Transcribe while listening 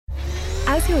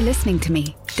As you're listening to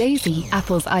me, Daisy,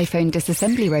 Apple's iPhone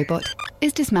disassembly robot,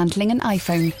 is dismantling an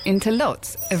iPhone into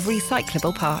lots of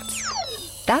recyclable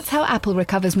parts. That's how Apple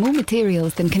recovers more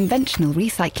materials than conventional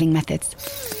recycling methods.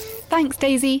 Thanks,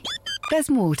 Daisy. There's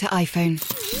more to iPhone.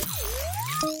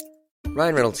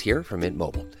 Ryan Reynolds here from Mint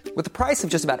Mobile. With the price of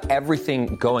just about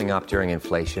everything going up during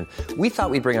inflation, we thought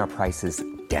we'd bring our prices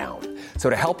down. So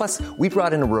to help us, we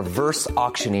brought in a reverse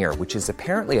auctioneer, which is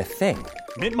apparently a thing.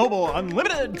 Mint Mobile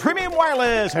Unlimited Premium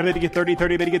Wireless. How to get 30,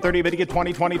 30, bit to get 30, bit to get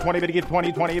 20, 20, 20, bit to get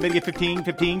 20, 20, bit to get 15,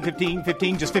 15, 15,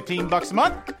 15, just $15 a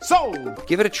month? Sold!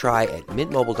 Give it a try at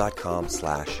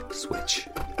mintmobile.com/switch.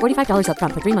 $45 up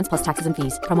front for 3 months plus taxes and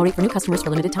fees. Promo rate for new customers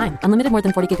for limited time. Unlimited more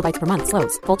than 40 gigabytes per month.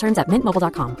 Slows full terms at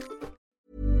mintmobile.com.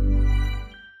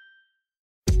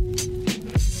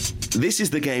 This is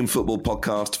the Game Football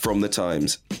Podcast from The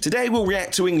Times. Today we'll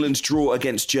react to England's draw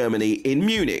against Germany in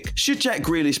Munich. Should Jack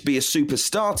Grealish be a super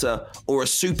starter or a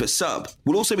super sub?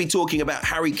 We'll also be talking about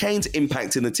Harry Kane's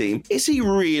impact in the team. Is he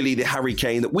really the Harry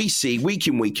Kane that we see week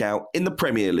in, week out in the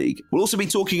Premier League? We'll also be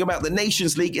talking about the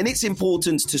Nations League and its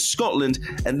importance to Scotland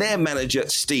and their manager,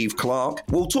 Steve Clarke.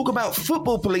 We'll talk about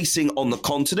football policing on the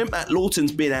continent. Matt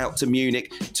Lawton's been out to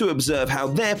Munich to observe how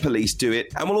their police do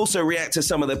it. And we'll also react to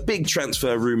some of the big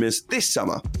transfer rumours this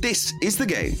summer. This is The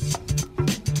Game.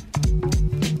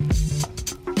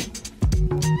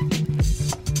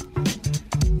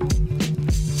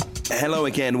 Hello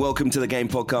again, welcome to The Game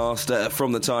Podcast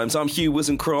from The Times. I'm Hugh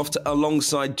Wizencroft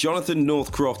alongside Jonathan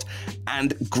Northcroft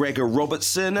and Gregor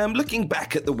Robertson. Looking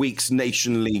back at the week's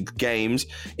Nation League games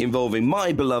involving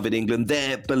my beloved England,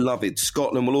 their beloved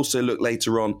Scotland. We'll also look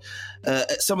later on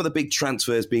at some of the big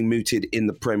transfers being mooted in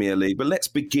the Premier League. But let's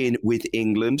begin with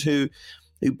England, who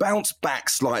bounced back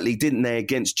slightly, didn't they,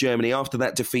 against Germany after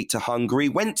that defeat to Hungary,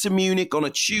 went to Munich on a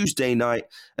Tuesday night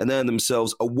and earned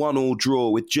themselves a 1-1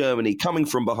 draw with Germany coming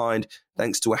from behind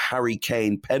thanks to a Harry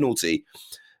Kane penalty.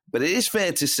 But it is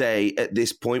fair to say at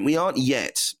this point we aren't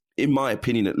yet, in my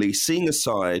opinion at least, seeing a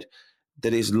side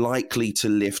that is likely to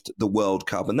lift the World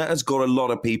Cup. And that has got a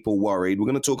lot of people worried. We're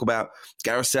going to talk about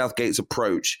Gareth Southgate's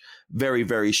approach very,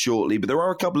 very shortly. But there are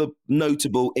a couple of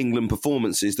notable England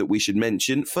performances that we should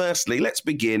mention. Firstly, let's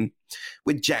begin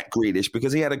with Jack Grealish,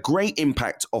 because he had a great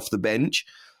impact off the bench.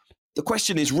 The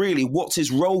question is really, what's his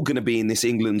role going to be in this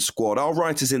England squad? Our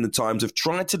writers in the Times have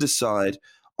tried to decide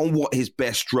on what his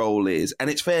best role is. And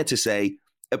it's fair to say,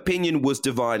 opinion was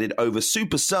divided over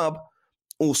super sub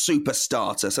or super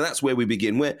starter. So that's where we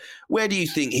begin. Where do you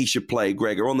think he should play,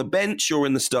 Gregor? On the bench or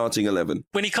in the starting 11?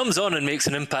 When he comes on and makes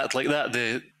an impact like that,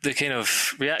 the kind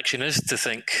of reaction is to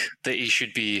think that he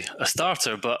should be a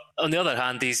starter. But on the other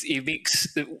hand, he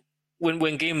makes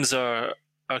when games are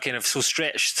kind of so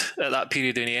stretched at that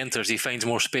period when he enters, he finds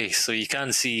more space. So you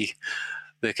can see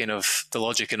the kind of the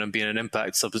logic in him being an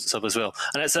impact sub as well.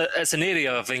 And it's an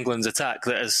area of England's attack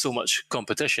that has so much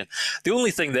competition. The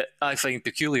only thing that I find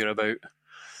peculiar about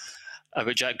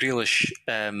Jack Grealish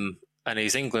and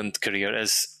his England career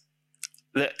is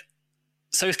that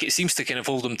Southgate seems to kind of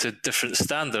hold him to different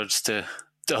standards to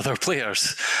other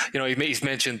players. You know, he's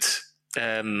mentioned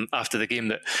after the game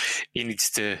that he needs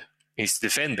to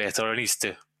defend better, or needs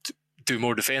to do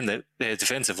more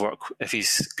defensive work if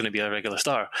he's going to be a regular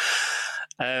star.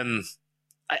 I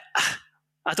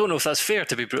don't know if that's fair,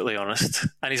 to be brutally honest.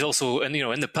 And he's also, and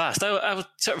in the past, I was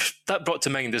sort of, that brought to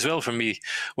mind as well for me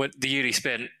when the year he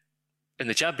spent in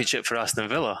the Championship for Aston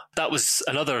Villa. That was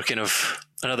another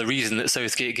reason that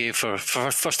Southgate gave for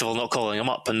first of all not calling him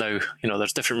up, and now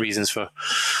there's different reasons for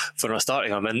not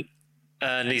starting him,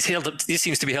 and he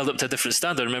seems to be held up to a different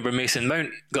standard. Remember, Mason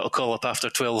Mount got a call up after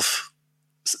 12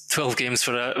 games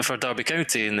for Derby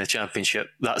County in the Championship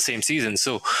that same season.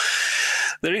 So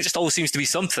there just always seems to be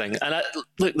something, and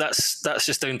that's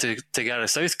just down to Gareth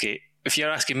Southgate. If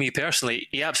you're asking me personally,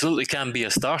 he absolutely can be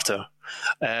a starter,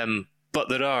 but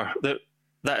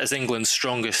that is England's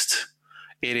strongest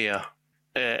area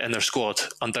in their squad,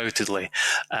 undoubtedly.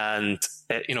 And,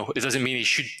 it doesn't mean he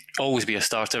should always be a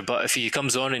starter, but if he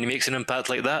comes on and he makes an impact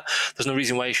like that, there's no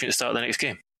reason why he shouldn't start the next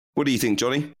game. What do you think,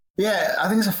 Johnny? Yeah, I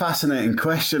think it's a fascinating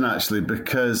question, actually,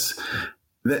 because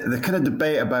the kind of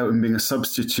debate about him being a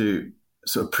substitute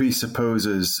sort of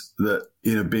presupposes that,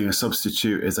 being a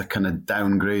substitute is a kind of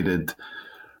downgraded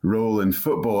role in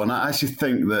football. And I actually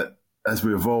think that as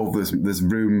we evolve, there's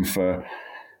room for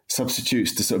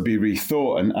substitutes to sort of be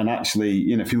rethought. And actually,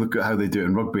 if you look at how they do it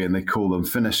in rugby, and they call them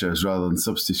finishers rather than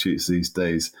substitutes these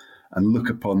days, and look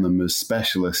upon them as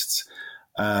specialists,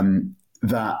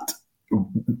 that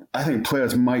I think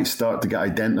players might start to get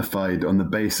identified on the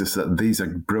basis that these are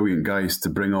brilliant guys to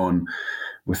bring on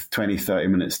with 20, 30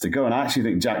 minutes to go. And I actually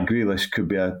think Jack Grealish could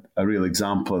be a real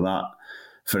example of that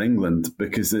for England,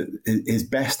 because his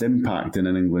best impact in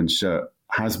an England shirt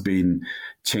has been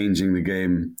changing the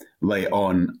game late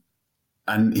on.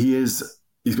 And he's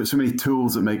got so many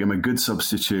tools that make him a good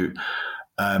substitute.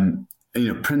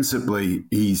 Principally,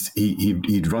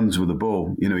 he runs with the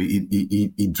ball.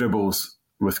 He dribbles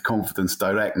with confidence,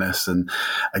 directness, and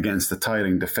against the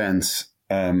tiring defence,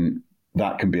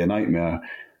 that can be a nightmare.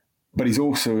 But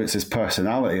it's his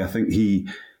personality. I think he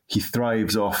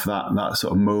thrives off that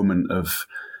sort of moment of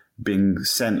being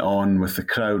sent on with the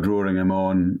crowd roaring him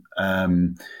on.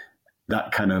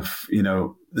 That kind of,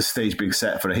 the stage being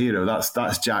set for a hero.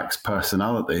 That's Jack's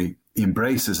personality. He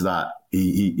embraces that.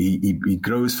 He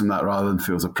grows from that rather than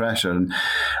feels the pressure. And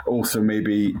also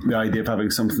maybe the idea of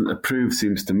having something to prove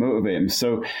seems to motivate him.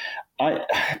 So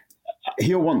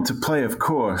he'll want to play, of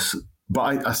course,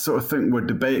 but I sort of think we're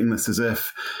debating this as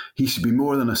if he should be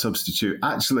more than a substitute.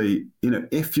 Actually,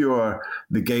 if you're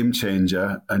the game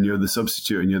changer and you're the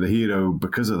substitute and you're the hero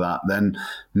because of that, then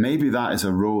maybe that is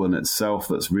a role in itself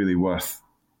that's really worth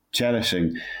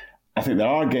cherishing. I think there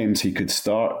are games he could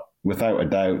start without a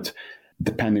doubt,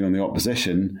 depending on the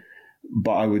opposition.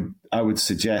 But I would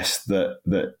suggest that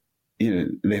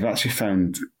they've actually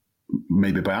found,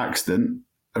 maybe by accident,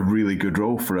 a really good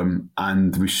role for him,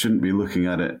 and we shouldn't be looking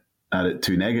at it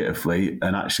too negatively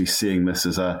and actually seeing this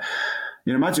as a,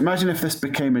 imagine if this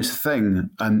became his thing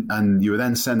and you were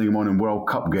then sending him on in World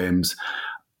Cup games,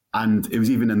 and it was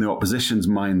even in the opposition's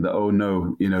mind that, oh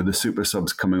no, the super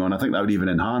sub's coming on. I think that would even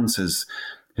enhance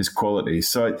his quality.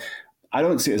 So I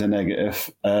don't see it as a negative.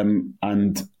 I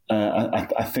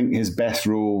think his best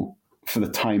role for the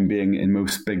time being in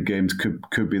most big games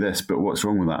could be this, but what's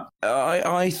wrong with that?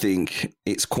 I think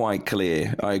it's quite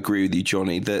clear. I agree with you,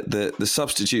 Johnny, that the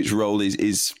substitute's role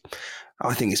is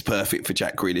I think it's perfect for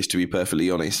Jack Grealish, to be perfectly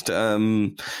honest.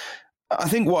 I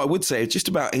think what I would say just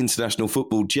about international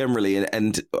football generally,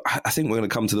 and I think we're going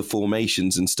to come to the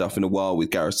formations and stuff in a while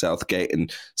with Gareth Southgate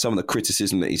and some of the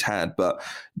criticism that he's had. But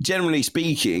generally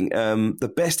speaking,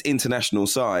 the best international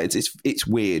sides, it's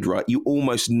weird, right? You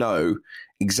almost know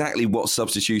exactly what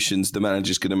substitutions the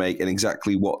manager's going to make and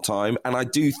exactly what time. And I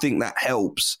do think that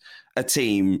helps a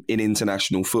team in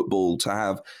international football to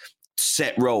have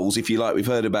set roles, if you like. We've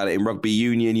heard about it in rugby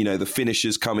union, the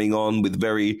finishers coming on with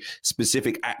very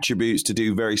specific attributes to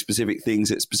do very specific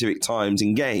things at specific times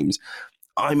in games.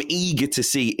 I'm eager to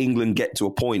see England get to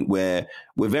a point where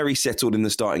we're very settled in the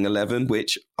starting 11,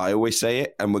 which I always say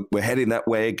it, and we're heading that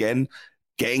way again,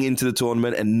 getting into the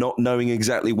tournament and not knowing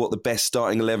exactly what the best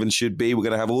starting 11 should be. We're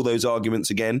going to have all those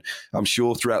arguments again, I'm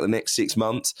sure, throughout the next 6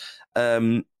 months.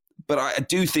 But I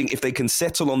do think if they can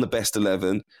settle on the best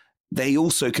 11, they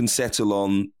also can settle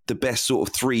on the best sort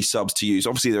of 3 subs to use.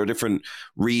 Obviously, there are different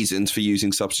reasons for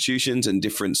using substitutions and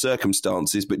different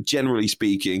circumstances, but generally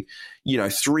speaking,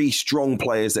 3 strong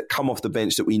players that come off the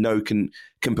bench that we know can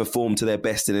perform to their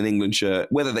best in an England shirt,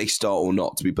 whether they start or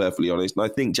not, to be perfectly honest. And I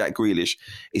think Jack Grealish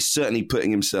is certainly put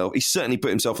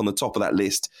himself on the top of that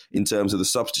list in terms of the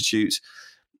substitutes.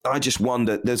 I just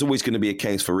wonder, there's always going to be a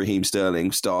case for Raheem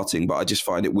Sterling starting, but I just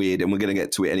find it weird, and we're going to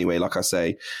get to it anyway, like I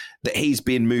say, that he's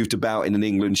been moved about in an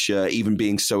England shirt, even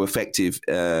being so effective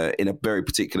in a very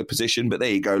particular position. But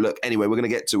there you go. Look, anyway, we're going to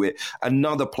get to it.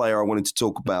 Another player I wanted to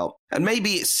talk about, and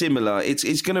maybe it's similar.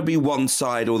 It's going to be one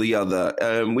side or the other.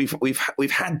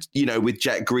 We've had, with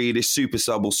Jack Grealish, super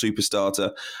sub or super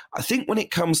starter. I think when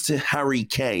it comes to Harry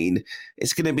Kane,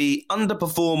 it's going to be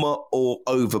underperformer or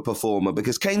overperformer,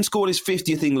 because Kane scored his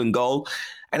 50th England goal,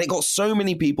 and it got so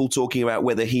many people talking about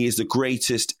whether he is the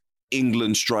greatest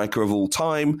England striker of all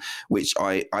time, which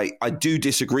I do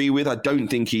disagree with. I don't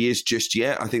think he is just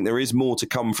yet. I think there is more to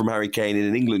come from Harry Kane in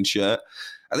an England shirt.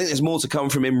 I think there's more to come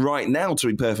from him right now, to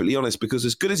be perfectly honest, because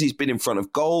as good as he's been in front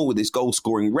of goal with his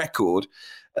goal-scoring record,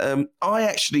 I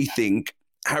actually think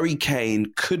Harry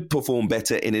Kane could perform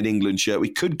better in an England shirt. We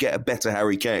could get a better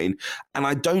Harry Kane, and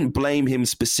I don't blame him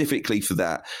specifically for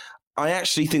that. I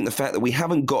actually think the fact that we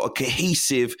haven't got a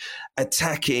cohesive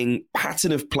attacking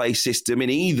pattern of play system in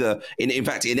any,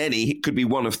 it could be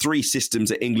one of 3 systems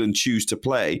that England choose to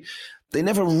play. They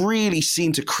never really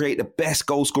seem to create the best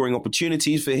goal-scoring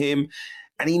opportunities for him.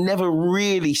 And he never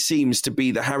really seems to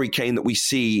be the Harry Kane that we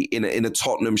see in a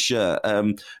Tottenham shirt,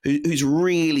 who's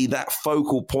really that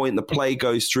focal point. The play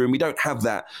goes through, and we don't have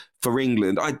that for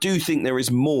England. I do think there is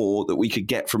more that we could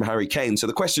get from Harry Kane. So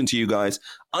the question to you guys,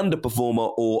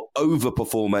 underperformer or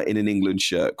overperformer in an England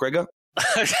shirt? Gregor?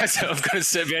 I'm going to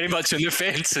sit very much on the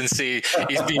fence and say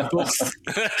he's been both.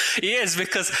 He is,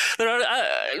 because there are,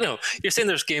 you're saying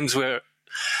there's games where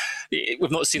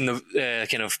we've not seen the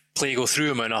kind of play go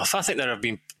through him enough. I think there have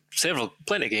been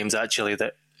plenty of games actually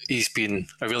that he's been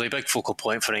a really big focal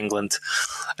point for England.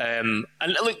 And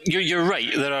look, you're right.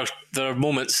 There are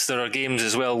moments, there are games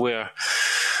as well where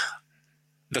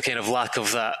the kind of lack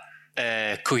of that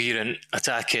coherent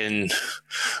attacking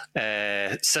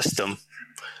system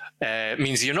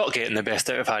means you're not getting the best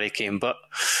out of Harry Kane. But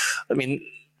I mean,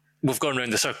 we've gone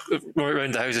around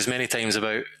the houses many times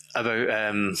about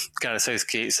Gareth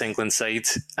Southgate's England side,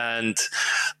 and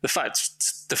the fact,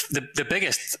 the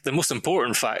biggest, the most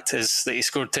important fact is that he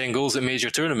scored 10 goals at major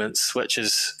tournaments, which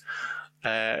is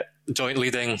joint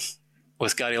leading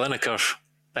with Gary Lineker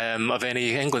of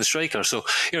any England striker. So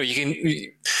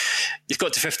you've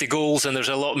got to 50 goals, and there's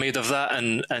a lot made of that.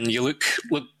 And you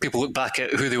people look back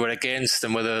at who they were against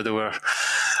and whether they were,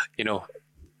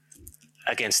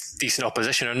 against decent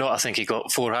opposition or not. I think he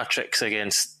got 4 hat-tricks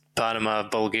against Panama,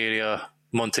 Bulgaria,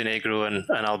 Montenegro and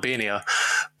Albania.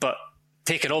 But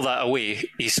taking all that away,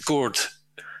 he scored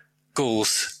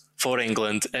goals for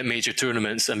England at major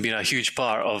tournaments and been a huge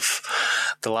part of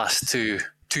the last two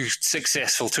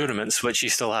successful tournaments, which you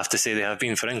still have to say they have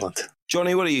been for England.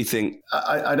 Johnny, what do you think?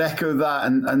 I'd echo that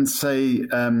and say,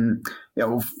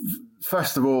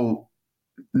 first of all,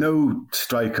 no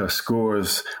striker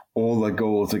scores all the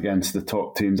goals against the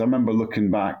top teams. I remember looking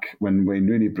back when Wayne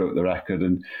Rooney broke the record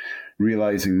and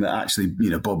realising that actually,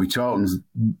 Bobby Charlton's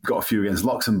got a few against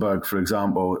Luxembourg, for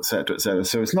example, et cetera, et cetera.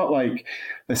 So it's not like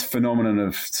this phenomenon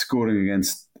of scoring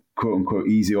against quote-unquote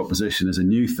easy opposition is a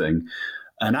new thing.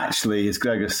 And actually, as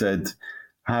Gregor said,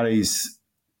 Harry's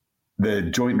the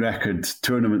joint record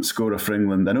tournament scorer for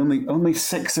England, and only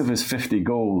 6 of his 50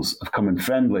 goals have come in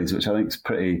friendlies, which I think is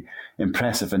pretty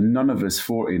impressive, and none of his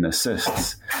 14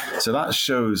 assists. So that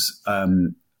shows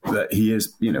that he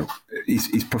is,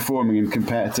 he's performing in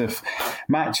competitive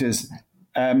matches.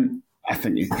 I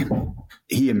think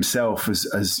he himself,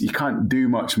 as you can't do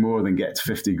much more than get to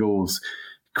 50 goals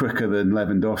quicker than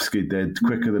Lewandowski did,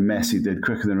 quicker than Messi did,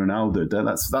 quicker than Ronaldo did.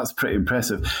 That's pretty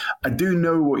impressive. I do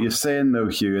know what you're saying, though,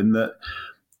 Hugh, in that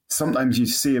sometimes you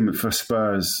see him for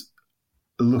Spurs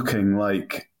looking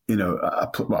like,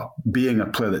 being a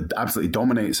player that absolutely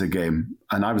dominates a game.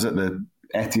 And I was at the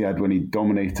Etihad when he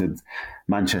dominated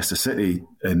Manchester City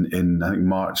in I think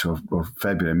March or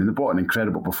February. I mean, they brought an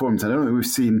incredible performance. I don't think we've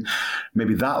seen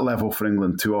maybe that level for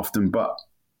England too often, but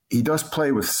he does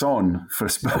play with Son for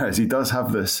Spurs. He does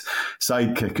have this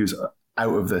sidekick who's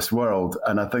out of this world,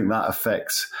 and I think that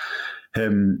affects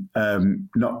him. Him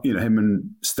and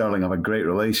Sterling have a great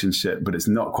relationship, but it's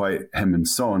not quite him and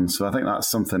Son. So I think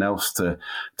that's something else to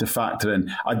factor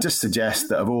in. I'd just suggest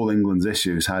that of all England's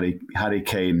issues, Harry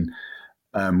Kane,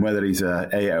 whether he's a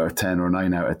 8 out of 10 or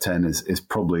 9 out of 10 is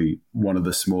probably one of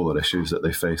the smaller issues that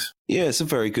they face. Yeah, it's a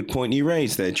very good point you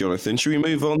raised there, Jonathan. Should we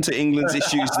move on to England's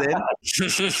issues then?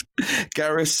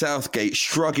 Gareth Southgate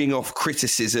shrugging off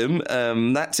criticism.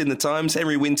 That's in the Times.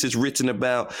 Henry Winter's written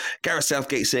about Gareth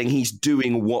Southgate saying he's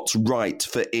doing what's right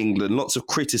for England. Lots of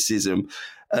criticism.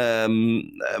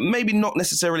 Maybe not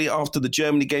necessarily after the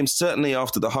Germany game, certainly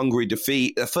after the Hungary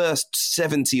defeat. The first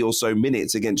 70 or so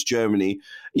minutes against Germany,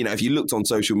 if you looked on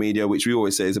social media, which we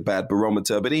always say is a bad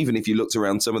barometer, but even if you looked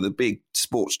around some of the big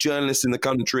sports journalists in the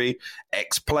country,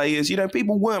 ex-players,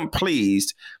 people weren't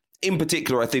pleased. In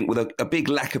particular, I think, with a big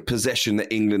lack of possession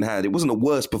that England had. It wasn't the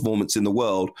worst performance in the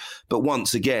world, but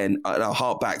once again, and I'll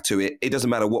hark back to it, it doesn't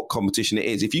matter what competition it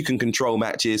is. If you can control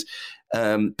matches,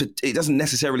 it doesn't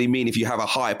necessarily mean if you have a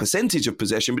higher percentage of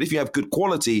possession, but if you have good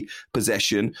quality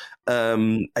possession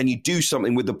and you do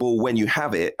something with the ball when you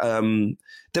have it,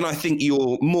 then I think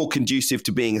you're more conducive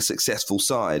to being a successful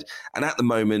side. And at the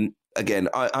moment, again,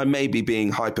 I may be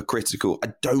being hypercritical.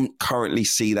 I don't currently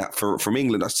see that from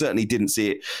England. I certainly didn't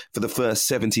see it for the first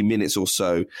 70 minutes or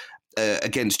so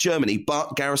against Germany.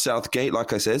 But Gareth Southgate,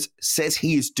 like I said, says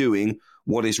he is doing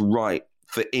what is right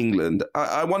for England.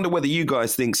 I wonder whether you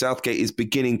guys think Southgate is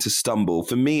beginning to stumble.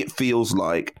 For me, it feels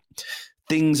like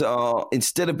things are,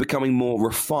 instead of becoming more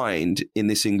refined in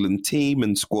this England team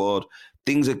and squad,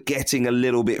 things are getting a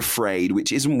little bit frayed,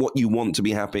 which isn't what you want to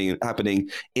be happening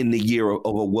in the year of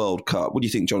a World Cup. What do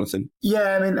you think, Jonathan?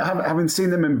 Yeah, I mean, having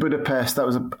seen them in Budapest, that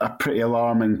was a pretty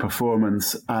alarming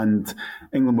performance, and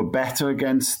England were better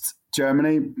against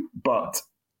Germany, but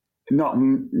not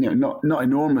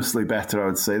enormously better, I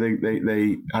would say.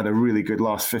 They had a really good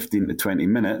last 15 to 20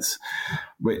 minutes,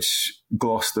 which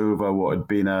glossed over what had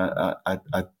been a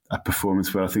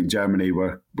performance where I think Germany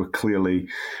were clearly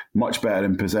much better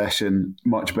in possession,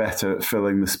 much better at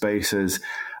filling the spaces.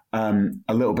 A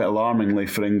little bit alarmingly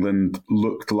for England,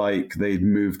 looked like they'd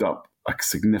moved up a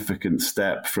significant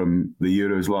step from the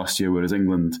Euros last year, whereas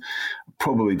England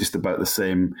probably just about the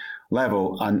same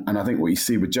level. And I think what you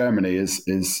see with Germany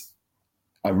is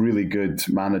a really good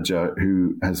manager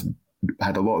who has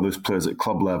had a lot of those players at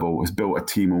club level, has built a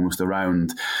team almost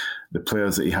around the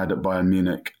players that he had at Bayern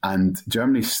Munich. And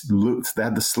Germany they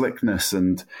had the slickness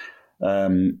and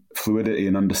fluidity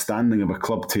and understanding of a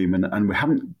club team. And we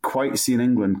haven't quite seen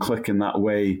England click in that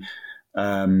way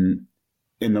in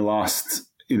the last,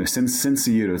 since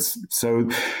the Euros. So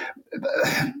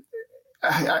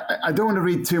I don't want to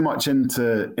read too much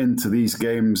into these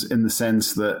games in the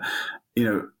sense that,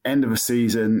 end of a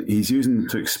season, he's using them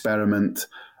to experiment.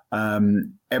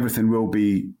 Everything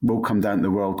will come down to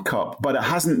the World Cup, but it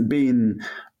hasn't been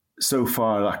so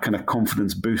far a kind of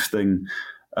confidence boosting,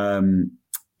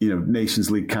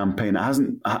 Nations League campaign. It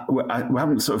hasn't. We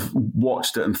haven't sort of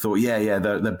watched it and thought,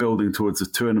 they're building towards a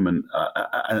tournament.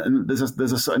 And there's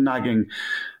a sort of nagging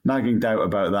doubt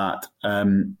about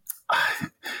that.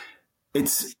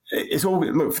 It's all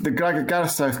look. The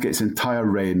Gareth Southgate's entire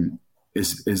reign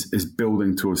is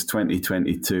building towards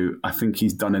 2022. I think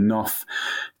he's done enough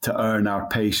to earn our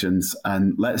patience,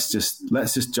 and let's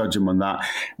just judge him on that.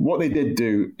 What they did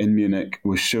do in Munich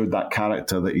was showed that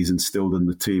character that he's instilled in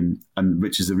the team, and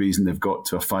which is the reason they've got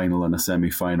to a final and a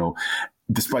semi-final.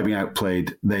 Despite being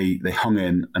outplayed, they hung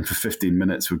in, and for 15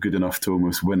 minutes were good enough to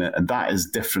almost win it. And that is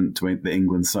different to the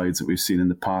England sides that we've seen in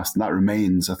the past, and that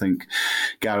remains, I think,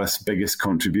 Gareth's biggest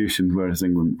contribution where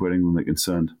England are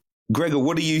concerned. Gregor,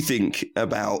 what do you think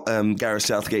about Gareth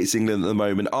Southgate's England at the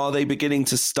moment? Are they beginning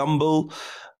to stumble?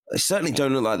 They certainly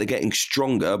don't look like they're getting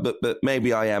stronger, but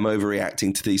maybe I am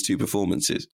overreacting to these two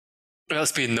performances.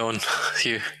 That's been known,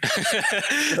 Hugh.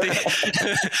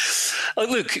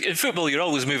 Look, in football, you're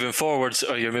always moving forwards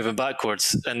or you're moving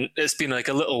backwards, and it's been like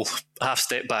a little half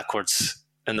step backwards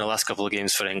in the last couple of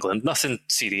games for England. Nothing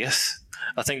serious.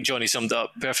 I think Johnny summed it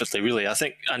up perfectly, really. I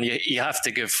think, and you have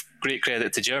to give great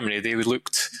credit to Germany. They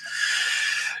looked,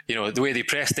 the way they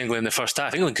pressed England in the first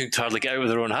half. England couldn't hardly get out of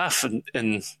their own half in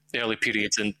the early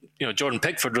periods. And, Jordan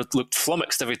Pickford looked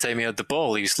flummoxed every time he had the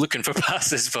ball. He was looking for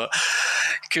passes, but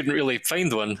couldn't really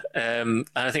find one. And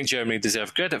I think Germany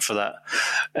deserve credit for that.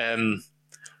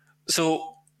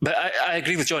 But I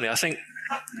agree with Johnny. I think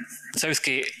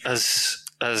Southgate has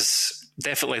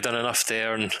definitely done enough to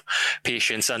earn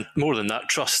patience and, more than that,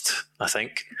 trust. I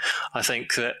think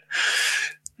that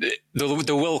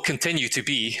there will continue to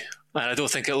be, and I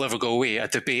don't think it'll ever go away, a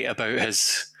debate about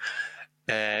his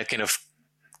kind of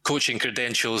coaching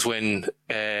credentials when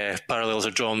parallels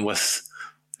are drawn with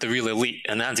the real elite.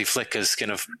 And Hansi Flick has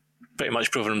kind of pretty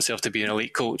much proven himself to be an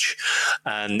elite coach,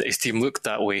 and his team looked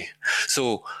that way.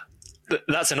 So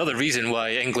that's another reason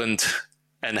why England,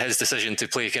 and his decision to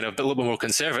play kind of a little bit more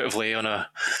conservatively in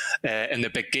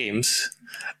the big games,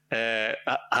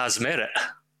 has merit.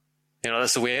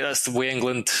 That's the way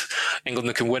England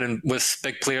can win with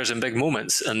big players and big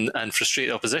moments and frustrate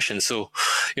the opposition. So,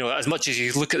 as much as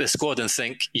you look at the squad and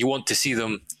think you want to see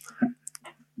them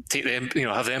take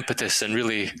have the impetus and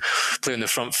really play on the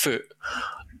front foot,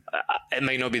 it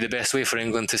might not be the best way for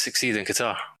England to succeed in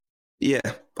Qatar. Yeah,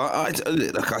 I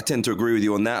tend to agree with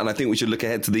you on that, and I think we should look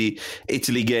ahead to the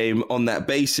Italy game on that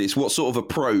basis. What sort of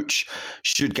approach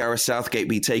should Gareth Southgate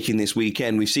be taking this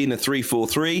weekend? We've seen a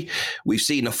 3-4-3, we've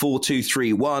seen a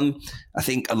 4-2-3-1. I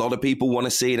think a lot of people want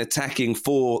to see an attacking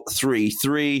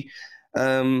 4-3-3.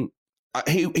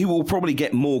 He will probably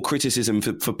get more criticism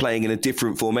for playing in a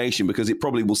different formation, because it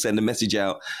probably will send a message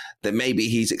out that maybe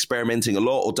he's experimenting a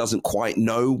lot or doesn't quite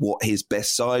know what his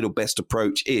best side or best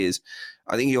approach is.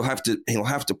 I think he'll have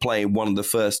to play in one of the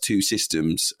first two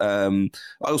systems. I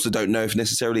also don't know if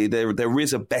necessarily there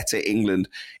is a better England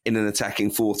in an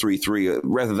attacking 4-3-3,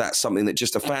 whether that's something that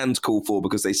just the fans call for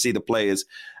because they see the players,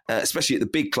 especially at the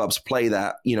big clubs, play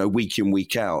that week in,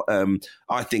 week out.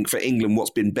 I think for England,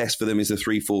 what's been best for them is the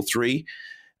 3-4-3.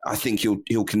 I think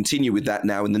he'll continue with that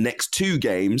now in the next two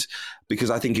games, because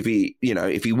I think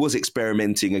if he was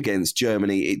experimenting against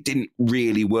Germany, it didn't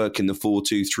really work in the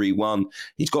 4-2-3-1.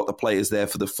 He's got the players there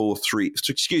for the 4-3.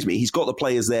 Excuse me, he's got the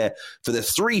players there for the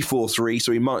 3-4-3,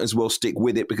 so he might as well stick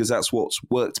with it because that's what's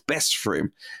worked best for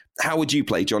him. How would you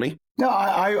play, Johnny? No,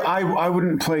 I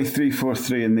wouldn't play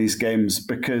 3-4-3 in these games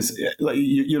because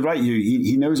you're right.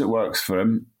 He knows it works for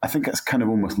him. I think it's kind of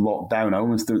almost locked down. I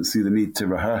almost don't see the need to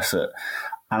rehearse it.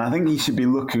 And I think he should be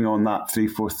looking on that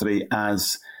 3-4-3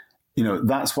 as,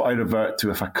 that's what I revert to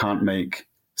if I can't make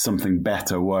something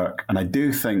better work. And I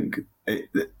do think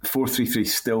 4-3-3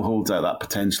 still holds out that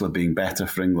potential of being better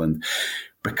for England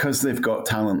because they've got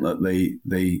talent that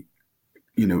they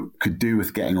could do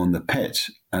with getting on the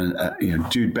pitch. And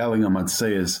Jude Bellingham, I'd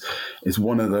say, is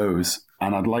one of those.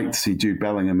 And I'd like to see Jude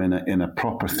Bellingham in a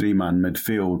proper 3-man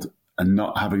midfield and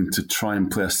not having to try and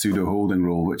play a pseudo holding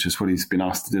role, which is what he's been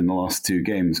asked to do in the last 2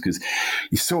 games. Because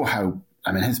you saw how,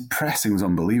 his pressing was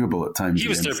unbelievable at times. He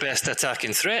was their best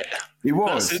attacking threat. He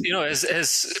was.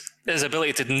 His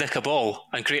ability to nick a ball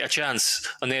and create a chance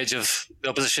on the edge of the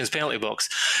opposition's penalty box.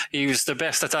 He was their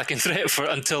best attacking threat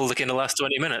until the kind of last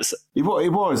 20 minutes. He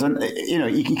was, and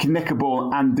he can nick a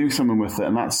ball and do something with it,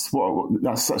 and that's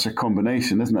such a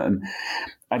combination, isn't it? And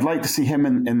I'd like to see him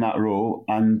in that role.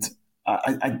 And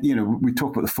we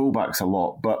talk about the fullbacks a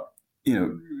lot, but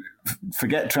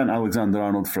forget Trent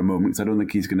Alexander-Arnold for a moment, because I don't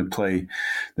think he's going to play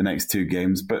the next 2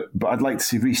 games. But I'd like to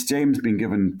see Reece James being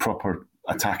given proper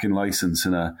attacking license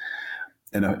in a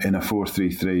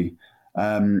 4-3-3.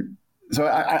 So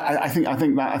I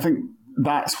think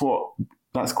that's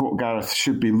what Gareth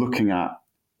should be looking at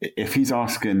if he's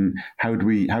asking how do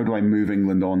I move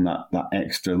England on that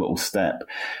extra little step.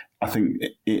 I think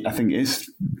it is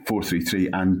 4-3-3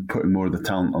 and putting more of the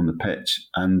talent on the pitch.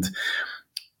 And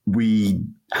we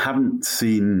haven't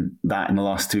seen that in the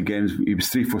last 2 games. He was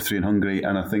 3-4-3 in Hungary,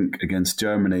 and I think against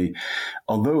Germany,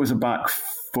 although it was a back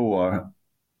 4,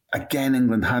 again,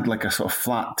 England had like a sort of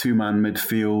flat 2-man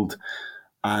midfield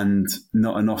and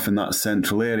not enough in that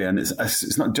central area. And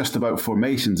it's not just about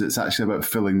formations, it's actually about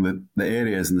filling the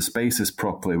areas and the spaces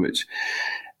properly, which,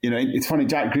 it's funny,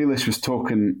 Jack Grealish was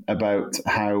talking about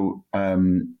how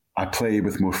I play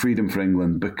with more freedom for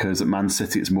England because at Man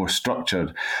City it's more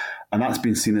structured. And that's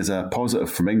been seen as a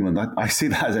positive from England. I see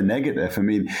that as a negative.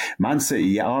 Man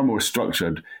City are more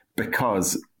structured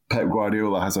because Pep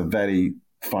Guardiola has a very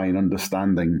fine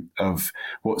understanding of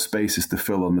what spaces to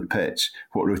fill on the pitch,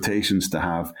 what rotations to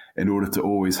have in order to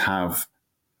always have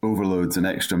overloads and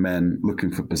extra men looking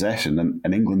for possession.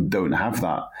 And England don't have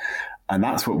that. And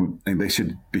that's what they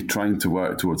should be trying to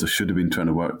work towards, or should have been trying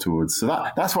to work towards. So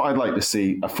that's what I'd like to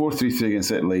see, a 4-3-3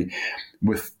 against Italy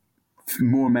with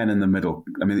more men in the middle.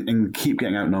 England keep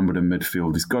getting outnumbered in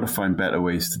midfield. He's got to find better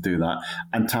ways to do that.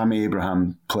 And Tammy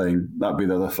Abraham playing, that'd be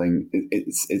the other thing.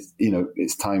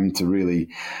 It's time to really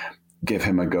give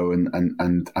him a go and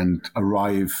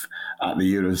arrive at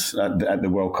the Euros, at the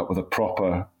World Cup with a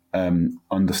proper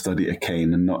understudy to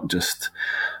Kane, and not just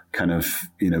kind of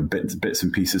bits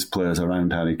and pieces players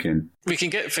around Harry Kane. We can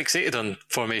get fixated on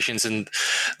formations, and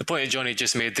the point that Johnny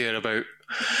just made there about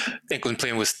England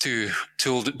playing with two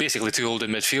older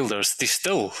midfielders, they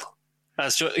still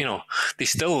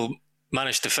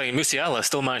managed to find, Musiala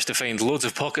still managed to find loads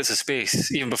of pockets of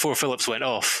space even before Phillips went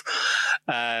off.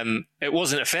 It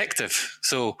wasn't effective,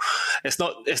 so it's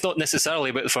not necessarily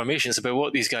about the formation, it's about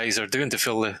what these guys are doing to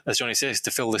fill as Johnny says,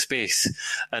 to fill the space.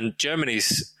 And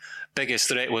Germany's biggest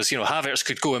threat was, Havertz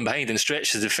could go in behind and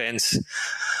stretch the defence,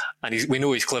 and we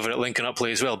know he's clever at linking up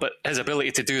play as well, but his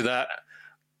ability to do that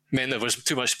meant there was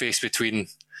too much space between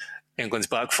England's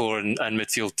back 4 and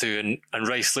midfield 2, and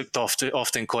Rice looked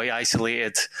often quite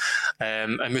isolated,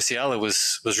 and Musiala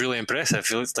was really impressive.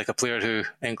 He looked like a player who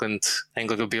England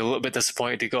would be a little bit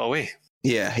disappointed he got away.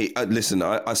 Yeah, listen,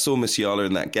 I saw Musiala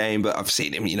in that game, but I've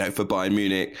seen him, for Bayern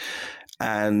Munich.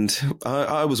 And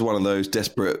I was one of those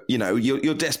desperate,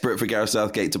 you're desperate for Gareth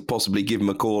Southgate to possibly give him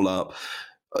a call up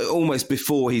almost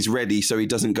before he's ready so he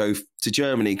doesn't go to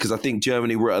Germany, because I think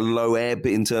Germany were at a low ebb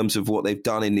in terms of what they've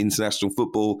done in international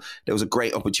football. There was a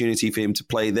great opportunity for him to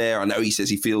play there. I know he says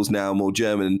he feels now more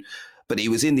German, but he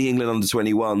was in the England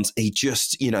under-21s. He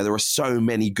just, there are so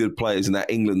many good players in that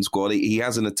England squad. He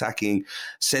has an attacking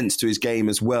sense to his game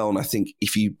as well. And I think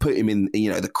if you put him in,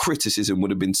 the criticism would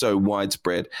have been so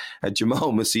widespread.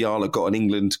 Jamal Musiala got an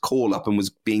England call-up and was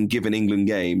being given England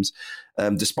games,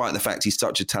 despite the fact he's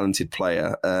such a talented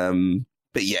player.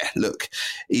 But yeah, look,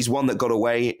 he's one that got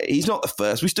away. He's not the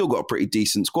first. We've still got a pretty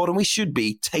decent squad, and we should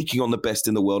be taking on the best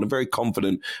in the world and very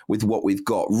confident with what we've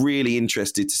got. Really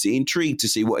intrigued to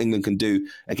see what England can do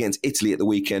against Italy at the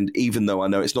weekend, even though I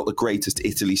know it's not the greatest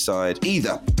Italy side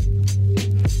either.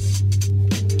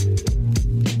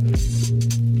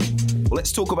 Well,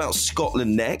 let's talk about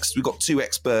Scotland next. We've got 2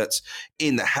 experts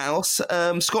in the house.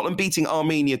 Scotland beating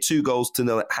Armenia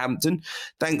 2-0 at Hampton,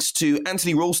 thanks to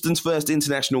Anthony Ralston's first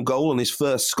international goal on his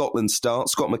first Scotland start.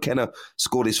 Scott McKenna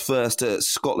scored his first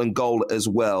Scotland goal as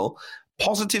well.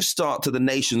 Positive start to the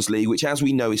Nations League, which, as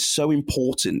we know, is so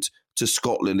important to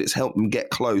Scotland. It's helped them get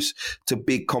close to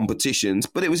big competitions.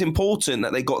 But it was important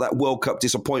that they got that World Cup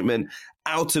disappointment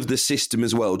out of the system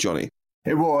as well, Johnny.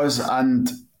 It was, and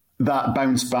that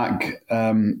bounce back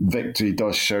victory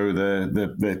does show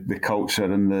the culture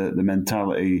and the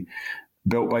mentality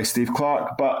built by Steve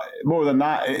Clarke. But more than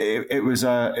that, it was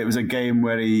a game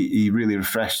where he really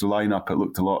refreshed the lineup. It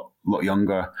looked a lot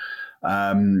younger.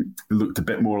 It looked a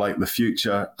bit more like the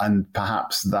future, and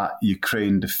perhaps that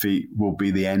Ukraine defeat will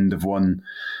be the end of one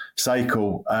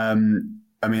cycle.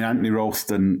 Anthony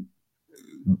Ralston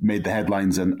made the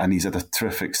headlines, and he's had a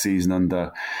terrific season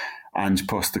under Ange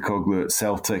Postecoglou at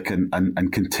Celtic,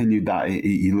 and continued that.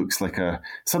 He looks like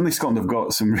suddenly Scotland have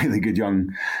got some really good young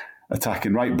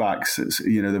attacking right backs.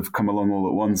 They've come along all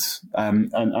at once,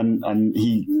 and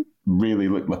he really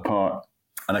looked the part.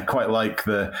 And I quite like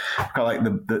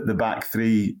the back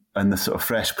three and the sort of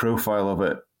fresh profile of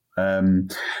it,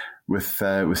 with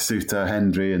Souttar,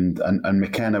 Hendry, and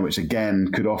McKenna, which again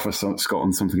could offer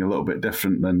Scotland something a little bit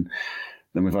different than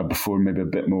we've had before. Maybe a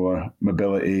bit more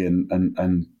mobility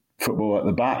and football at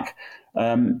the back.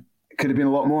 Could have been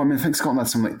a lot more. I think Scotland had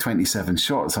something like 27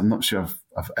 shots. I'm not sure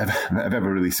I've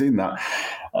ever really seen that.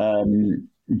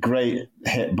 Great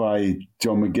hit by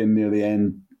John McGinn near the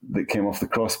end that came off the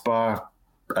crossbar.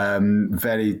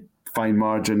 Very fine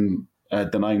margin,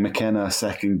 denying McKenna a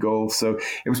second goal. So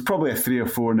it was probably a 3 or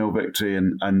 4-0 victory,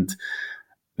 and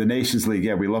the Nations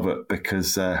League, we love it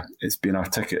because it's been our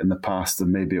ticket in the past,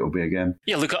 and maybe it'll be again.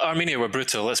 Yeah, look, Armenia were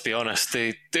brutal, let's be honest.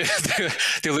 They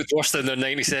looked worse than their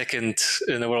 92nd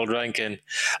in the world ranking.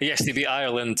 Yes, they beat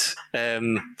Ireland,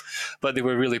 but they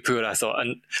were really poor, I thought.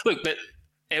 And look, but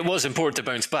it was important to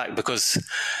bounce back because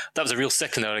that was a real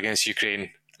sickener against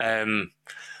Ukraine.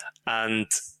 And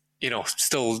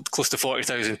still close to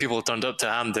 40,000 people turned up to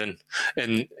Hampden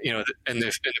in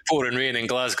the pouring rain in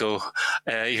Glasgow,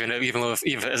 even if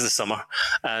it is the summer,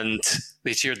 and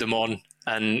they cheered them on,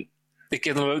 and they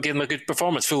gave them a good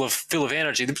performance, full of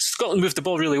energy. Scotland moved the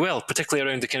ball really well, particularly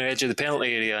around the kind of edge of the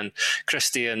penalty area, and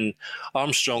Christie and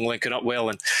Armstrong linking up well.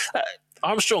 And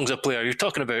Armstrong's a player you're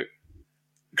talking about.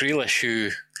 Grealish, who,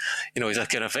 he's a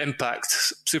kind of impact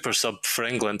super sub for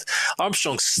England.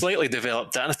 Armstrong's slightly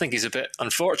developed that, and I think he's a bit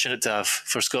unfortunate to have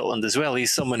for Scotland as well.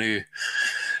 He's someone who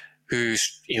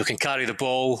can carry the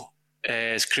ball,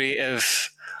 is creative,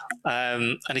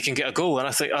 and he can get a goal. And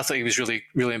I thought he was really,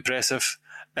 really impressive.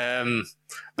 But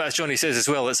as Johnny says as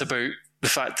well, it's about the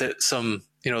fact that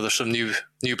there's some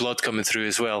new blood coming through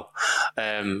as well,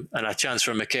 and a chance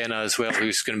for McKenna as well,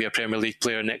 who's going to be a Premier League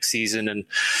player next season. And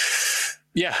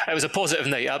yeah, it was a positive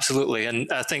night, absolutely.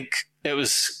 And I think it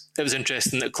was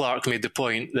interesting that Clarke made the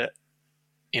point that,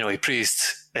 he praised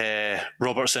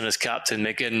Robertson as captain,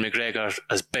 McGinn, McGregor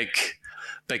as big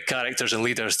characters and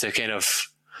leaders to kind of,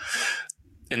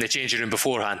 in the changing room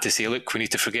beforehand, to say, look, we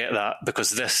need to forget that,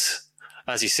 because this,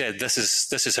 as he said, this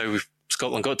is how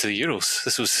Scotland got to the Euros.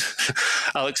 This was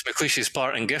Alex McLeish's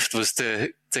parting gift, was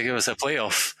to give us a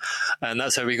playoff, and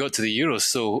that's how we got to the Euros.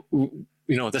 So,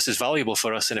 this is valuable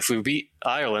for us. And if we beat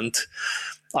Ireland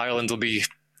will be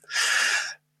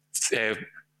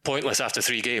pointless after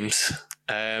 3 games.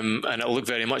 And it'll look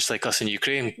very much like us in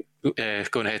Ukraine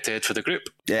going head-to-head for the group.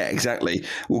 Yeah, exactly.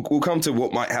 We'll come to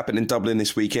what might happen in Dublin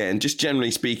this weekend. Just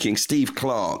generally speaking, Steve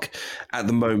Clarke at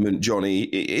the moment, Johnny,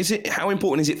 how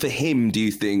important is it for him, do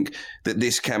you think, that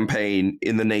this campaign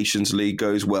in the Nations League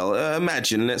goes well?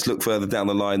 Imagine, let's look further down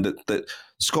the line, that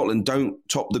Scotland don't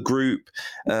top the group.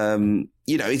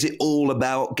 Is it all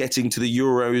about getting to the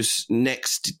Euros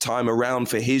next time around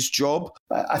for his job?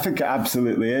 I think it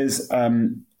absolutely is.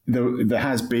 There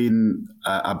has been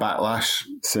a backlash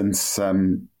since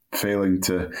failing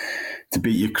to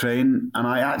beat Ukraine, and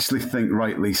I actually think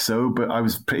rightly so, but I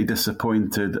was pretty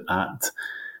disappointed at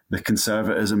the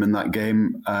conservatism in that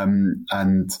game.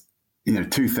 And,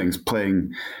 two things,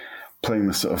 playing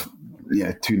the sort of,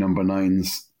 2 number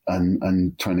 9s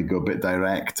and trying to go a bit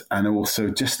direct, and also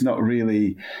just not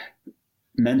really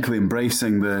mentally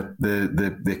embracing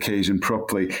the occasion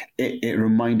properly. It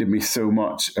reminded me so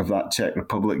much of that Czech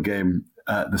Republic game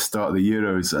at the start of the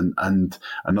Euros, and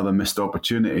another missed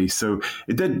opportunity. So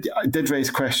it did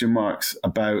raise question marks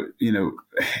about,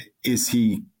 is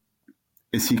he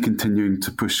continuing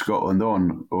to push Scotland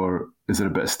on, or is there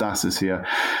a bit of stasis here?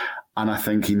 And I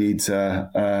think he needs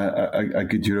a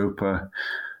good Europa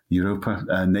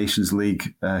Nations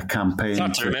League campaign. It's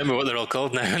hard to remember what they're all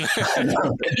called now.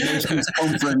 Nations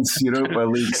Conference, Europa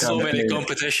League so campaign. Many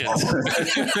competitions.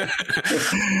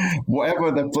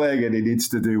 Whatever they're playing in, he needs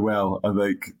to do well, I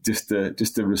think, just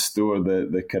to restore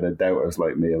the kind of doubters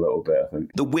like me a little bit, I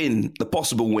think. The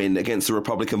possible win against the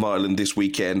Republic of Ireland this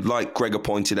weekend, like Gregor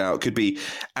pointed out, could be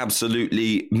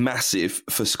absolutely massive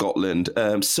for Scotland.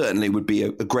 Certainly would be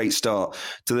a great start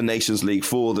to the Nations League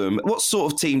for them. What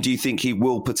sort of team do you think he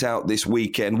will potentially ranked out this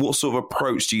weekend. What sort of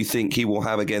approach do you think he will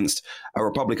have against a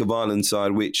Republic of Ireland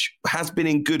side, which has been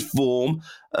in good form,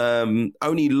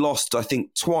 only lost, I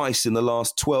think, twice in the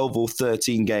last 12 or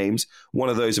 13 games, one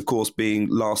of those, of course, being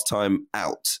last time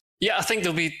out? Yeah, I think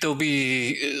there'll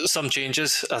be some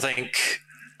changes. I think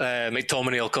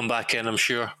McTominay will come back in, I'm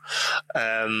sure.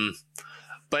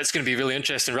 But it's going to be really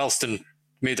interesting. Ralston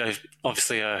made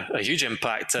obviously a huge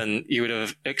impact, and you would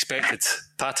have expected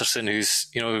Patterson, who's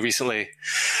recently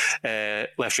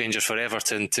left Rangers for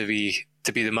Everton, to be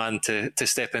the man to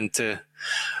step into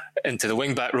the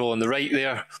wing back role on the right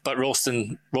there. But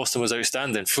Ralston was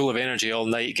outstanding, full of energy all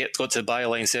night. Got to the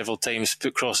byline several times,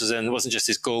 put crosses in. It wasn't just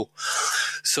his goal.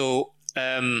 So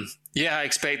I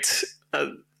expect.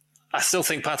 I still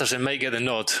think Patterson might get the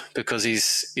nod because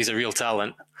he's a real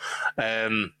talent.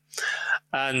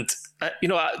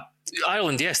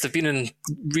 Ireland, yes, they've been in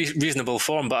reasonable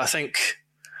form, but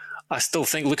I still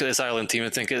think, look at this Ireland team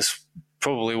and think it's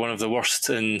probably one of the worst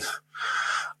in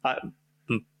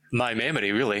my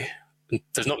memory, really.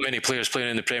 There's not many players playing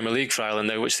in the Premier League for Ireland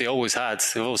now, which they always had.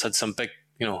 They've always had some big,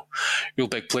 real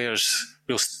big players,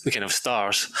 real kind of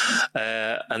stars,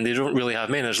 and they don't really have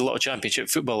many. There's a lot of championship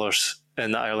footballers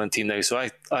in the Ireland team now, so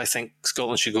I think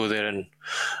Scotland should go there and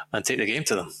take the game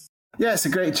to them. Yeah, it's a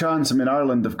great chance. I mean,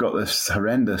 Ireland have got this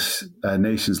horrendous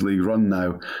Nations League run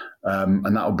now,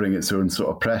 and that'll bring its own sort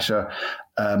of pressure.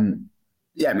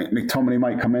 McTominay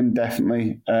might come in,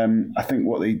 definitely. I think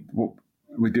what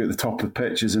we do at the top of the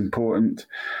pitch is important.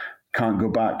 Can't go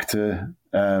back to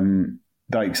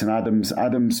Dykes and Adams.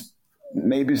 Adams,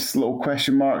 maybe it's little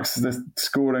question marks. The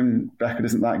scoring record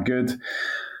isn't that good.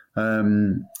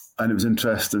 And it was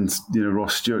interesting,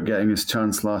 Ross Stewart getting his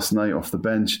chance last night off the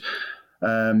bench.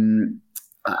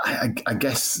 I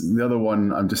guess the other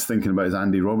one I'm just thinking about is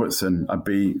Andy Robertson. I'd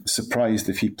be surprised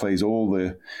if he plays all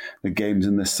the games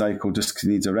in this cycle just because he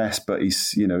needs a rest, but he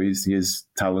is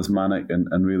talismanic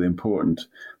and really important.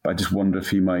 But I just wonder if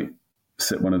he might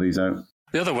sit one of these out.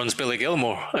 The other one's Billy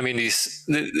Gilmore. I mean, it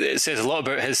says a lot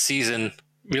about his season,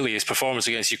 really his performance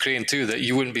against Ukraine too, that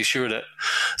you wouldn't be sure that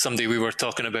somebody we were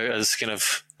talking about as kind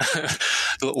of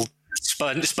the little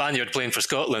Spaniard playing for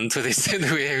Scotland, the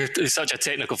way he's such a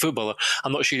technical footballer.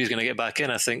 I'm not sure he's going to get back in.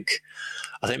 I think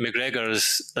McGregor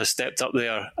has stepped up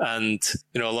there, and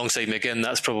alongside McGinn,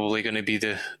 that's probably going to be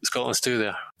the Scotland's two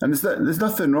there. And there's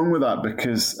nothing wrong with that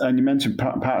because, and you mentioned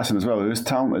Patterson as well, who is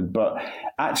talented, but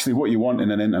actually what you want in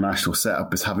an international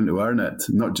setup is having to earn it,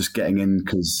 not just getting in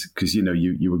because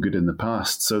you were good in the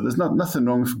past. So there's nothing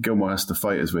wrong if Gilmore has to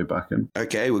fight his way back in.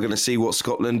 Okay, we're going to see what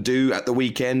Scotland do at the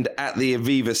weekend at the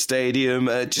Aviva Stadium.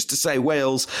 Just to say,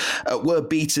 Wales were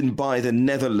beaten by the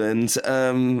Netherlands.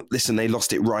 Listen, they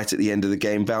lost it right at the end of the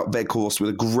game. Wout Weghorst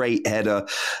with a great header.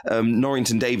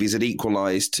 Norrington Davies had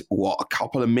equalised, a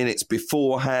couple of minutes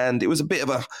beforehand. It was a bit of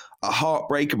a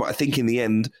heartbreaker, but I think in the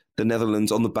end, the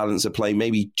Netherlands on the balance of play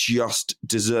maybe just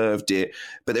deserved it.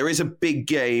 But there is a big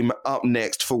game up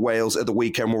next for Wales at the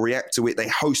weekend. We'll react to it. They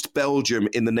host Belgium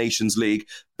in the Nations League.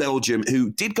 Belgium, who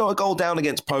did go a goal down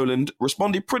against Poland,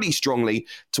 responded pretty strongly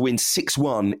to win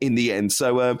 6-1 in the end.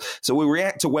 So we'll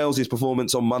react to Wales'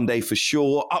 performance on Monday for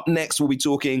sure. Up next, we'll be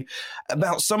talking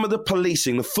about some of the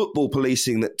policing, the football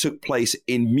policing that took place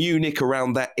in Munich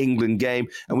around that England game.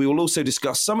 And we will also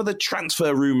discuss some of the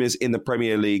transfer rumours in the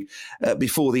Premier League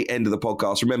before the end of the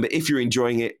podcast. Remember, if you're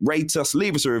enjoying it, rate us,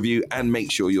 leave us a review, and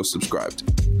make sure you're subscribed.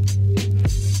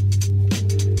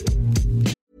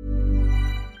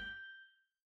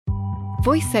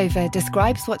 VoiceOver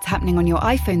describes what's happening on your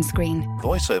iPhone screen.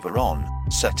 VoiceOver on,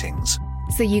 settings.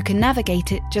 So you can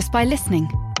navigate it just by listening.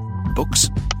 Books,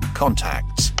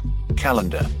 contacts,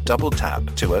 calendar, double tap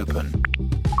to open.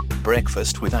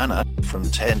 Breakfast with Anna from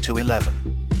 10 to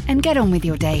 11. And get on with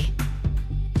your day.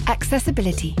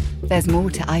 Accessibility. There's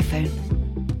more to iPhone.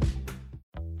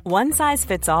 One size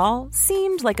fits all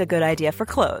seemed like a good idea for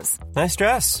clothes. Nice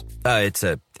dress. It's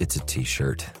a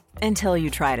t-shirt. Until you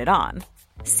tried it on.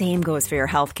 Same goes for your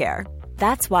healthcare.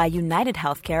 That's why United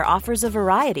Healthcare offers a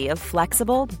variety of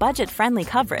flexible, budget-friendly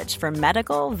coverage for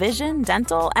medical, vision,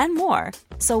 dental, and more.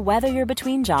 So whether you're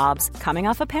between jobs, coming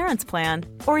off a parent's plan,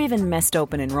 or even missed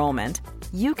open enrollment,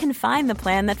 you can find the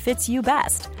plan that fits you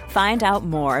best. Find out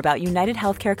more about United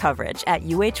Healthcare coverage at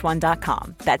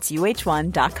UH1.com. That's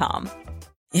UH1.com.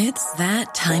 It's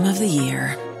that time of the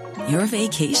year. Your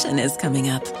vacation is coming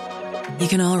up. You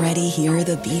can already hear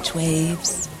the beach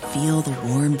waves, feel the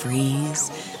warm breeze,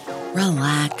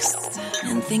 relax,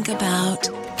 and think about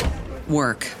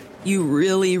work. You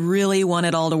really, really want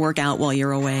it all to work out while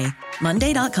you're away.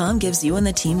 Monday.com gives you and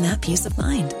the team that peace of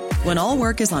mind. When all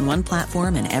work is on one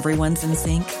platform and everyone's in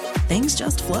sync, things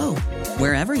just flow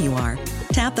wherever you are.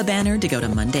 Tap the banner to go to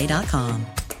Monday.com.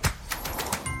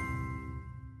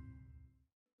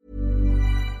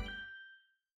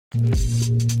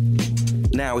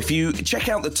 Now, if you check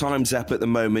out the Times app at the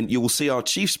moment, you will see our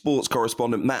chief sports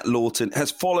correspondent, Matt Lawton, has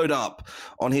followed up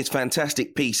on his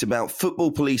fantastic piece about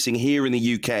football policing here in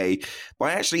the UK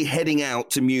by actually heading out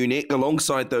to Munich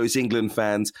alongside those England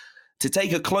fans to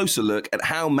take a closer look at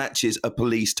how matches are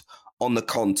policed on the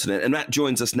continent. And Matt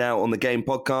joins us now on the Game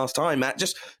Podcast. Hi, Matt.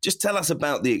 Just tell us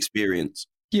about the experience.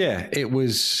 Yeah, it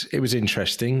was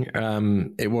interesting.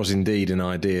 It was indeed an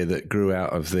idea that grew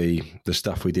out of the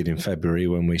stuff we did in February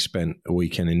when we spent a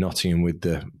weekend in Nottingham with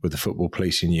the football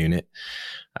policing unit,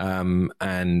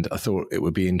 and I thought it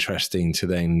would be interesting to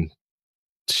then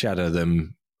shadow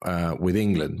them with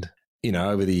England. You know,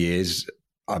 over the years,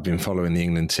 I've been following the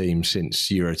England team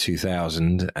since Euro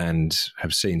 2000 and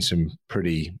have seen some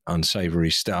pretty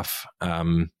unsavoury stuff.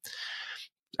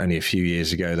 Only a few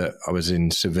years ago that I was in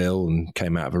Seville and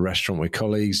came out of a restaurant with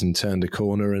colleagues and turned a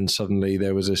corner and suddenly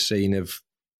there was a scene of,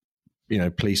 you know,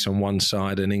 police on one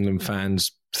side and England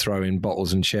fans throwing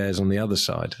bottles and chairs on the other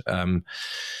side.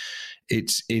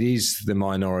 It is the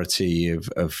minority of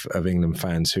England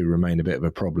fans who remain a bit of a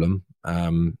problem.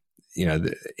 You know,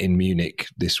 in Munich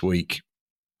this week,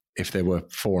 if there were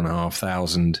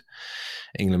 4,500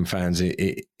 England fans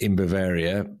in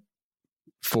Bavaria,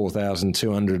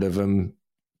 4,200 of them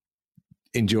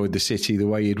enjoyed the city the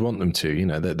way you'd want them to. You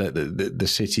know, the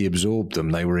city absorbed them.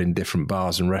 They were in different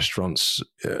bars and restaurants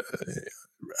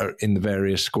in the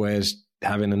various squares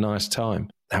having a nice time.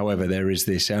 However, there is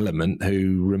this element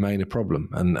who remain a problem,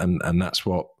 and that's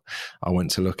what I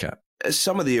went to look at.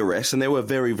 Some of the arrests, and there were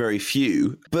very, very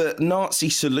few, but Nazi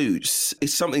salutes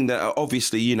is something that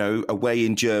obviously, you know, away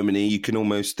in Germany, you can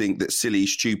almost think that silly,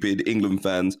 stupid England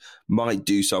fans might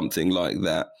do something like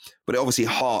that. But it obviously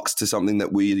harks to something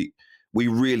that we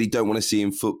really don't want to see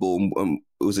in football.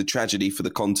 It was a tragedy for the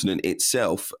continent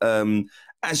itself.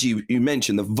 As you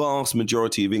mentioned, the vast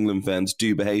majority of England fans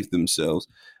do behave themselves.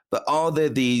 But are there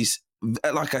these,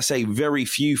 like I say, very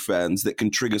few fans that can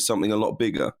trigger something a lot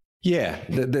bigger? Yeah,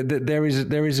 there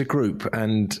is a group,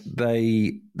 and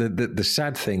the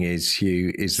sad thing is,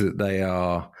 Hugh, is that they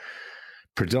are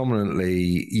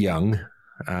predominantly young.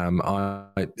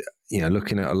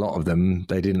 Looking at a lot of them,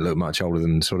 they didn't look much older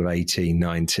than sort of 18,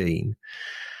 19.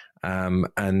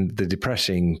 And the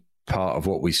depressing part of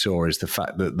what we saw is the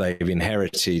fact that they've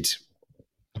inherited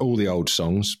all the old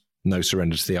songs, No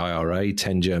Surrender to the IRA,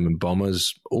 10 German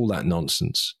Bombers, all that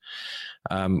nonsense,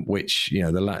 which, you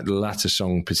know, the latter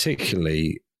song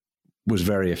particularly was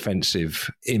very offensive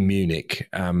in Munich,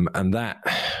 and that,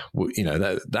 you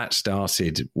know, that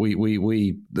started.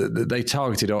 They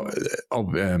targeted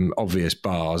obvious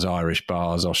bars, Irish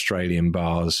bars, Australian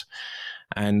bars,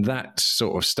 and that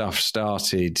sort of stuff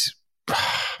started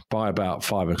by about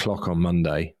 5 o'clock on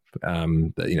Monday.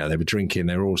 You know, they were drinking,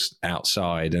 they were all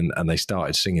outside, and they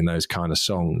started singing those kind of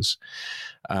songs.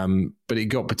 But it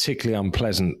got particularly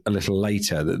unpleasant a little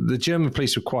later. The German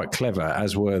police were quite clever,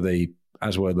 as were the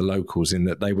locals, in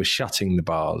that they were shutting the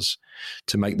bars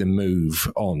to make them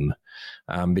move on.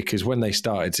 Because when it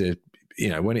started to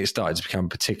become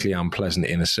particularly unpleasant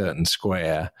in a certain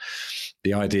square,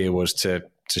 the idea was to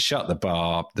shut the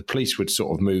bar, the police would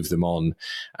sort of move them on,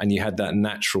 and you had that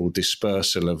natural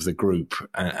dispersal of the group,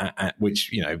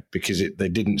 which, you know, because they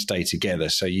didn't stay together,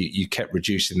 so you kept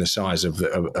reducing the size of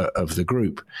the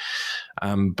group.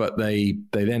 But they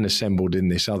then assembled in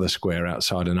this other square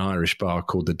outside an Irish bar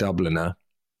called the Dubliner.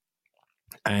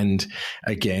 And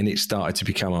again, it started to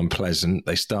become unpleasant.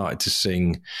 They started to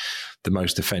sing the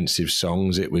most offensive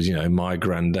songs. It was, you know, My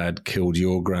Granddad Killed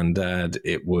Your Granddad.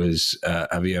 It was,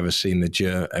 Have you ever seen a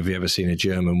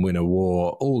German win a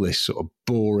war? All this sort of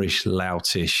boorish,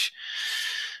 loutish,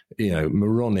 you know,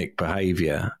 moronic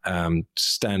behaviour,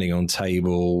 standing on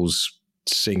tables,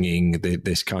 singing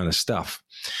this kind of stuff.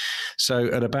 So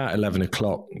at about 11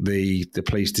 o'clock, the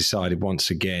police decided once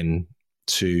again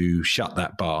to shut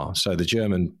that bar. So the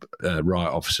German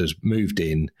riot officers moved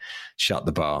in, shut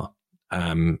the bar.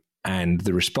 And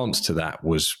the response to that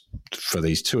was for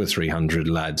these 200 or 300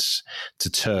 lads to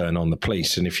turn on the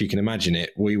police. And if you can imagine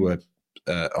it, we were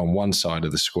on one side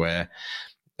of the square,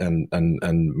 and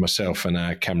myself and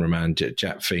our cameraman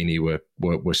Jack Feeney were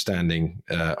standing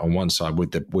on one side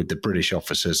with the British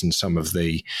officers and some of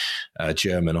the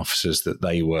German officers that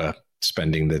they were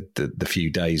spending the few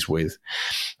days with.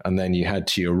 And then you had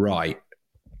to your right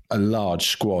a large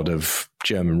squad of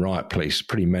German riot police,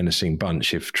 pretty menacing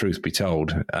bunch, if truth be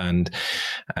told. And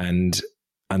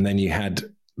then you had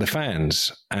the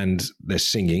fans, and they're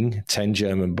singing 10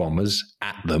 German bombers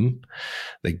at them.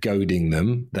 They're goading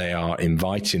them. They are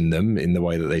inviting them in the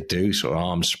way that they do, sort of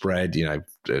arms spread,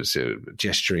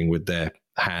 gesturing with their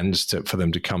hands for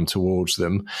them to come towards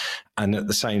them. And at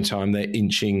the same time, they're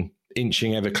inching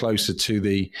ever closer to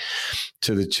the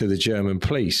German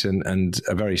police, and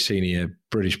a very senior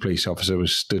British police officer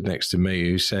was stood next to me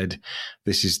who said,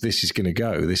 "This is going to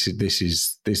go.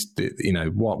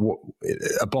 What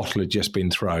a bottle had just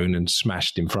been thrown and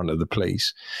smashed in front of the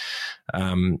police."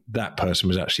 That person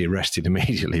was actually arrested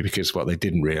immediately, because what they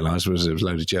didn't realise was there was a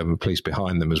load of German police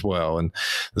behind them as well, and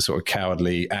the sort of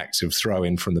cowardly act of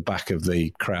throwing from the back of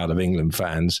the crowd of England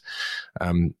fans.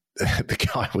 The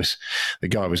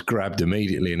guy was grabbed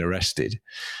immediately and arrested.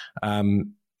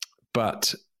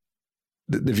 But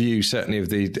the view certainly of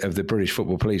the British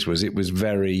football police was it was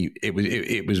very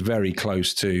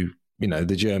close to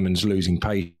the Germans losing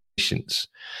patience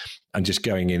and just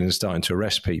going in and starting to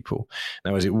arrest people.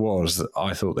 Now, as it was,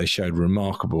 I thought they showed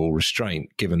remarkable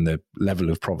restraint given the level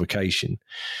of provocation,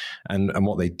 and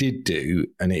what they did do,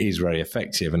 and it is very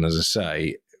effective, and as I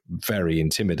say, very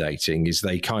intimidating, is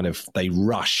they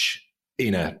rush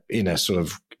in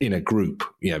a group,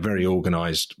 very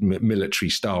organized military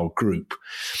style group,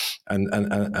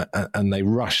 and they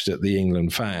rushed at the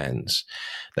England fans.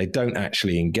 They don't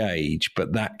actually engage,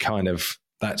 but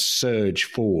that surge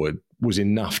forward was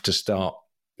enough to start,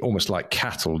 almost like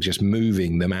cattle, just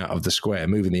moving them out of the square,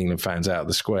 moving the England fans out of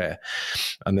the square,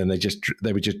 and then they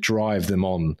would just drive them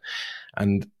on,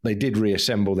 and they did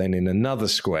reassemble then in another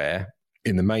square,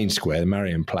 in the main square, the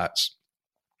Marienplatz.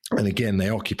 And again, they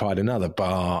occupied another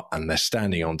bar, and they're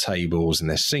standing on tables and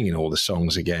they're singing all the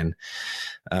songs again.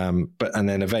 And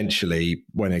then eventually,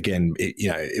 when again,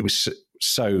 it was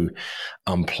so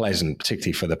unpleasant,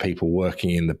 particularly for the people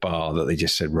working in the bar, that they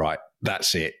just said, "Right,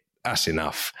 that's it, that's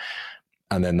enough."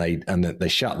 And then they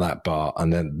shut that bar,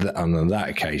 and then on that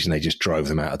occasion, they just drove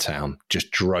them out of town, just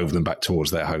drove them back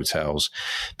towards their hotels.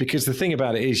 Because the thing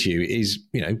about it is, Hugh, is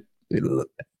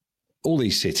all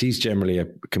these cities generally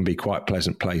can be quite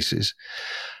pleasant places,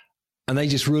 and they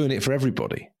just ruin it for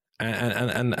everybody.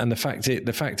 And the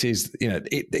fact is,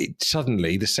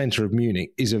 suddenly the centre of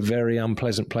Munich is a very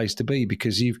unpleasant place to be,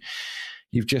 because you've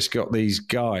just got these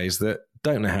guys that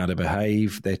don't know how to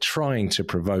behave. They're trying to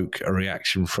provoke a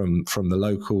reaction from the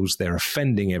locals. They're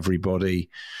offending everybody.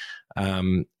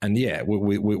 And yeah,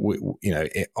 we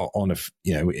on a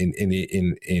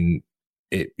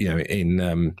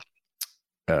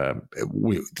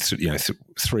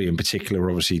three in particular were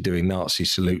obviously doing Nazi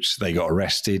salutes. They got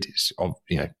arrested. It's,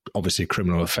 obviously a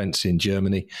criminal offence in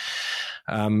Germany.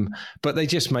 But they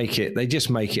just make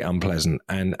it unpleasant.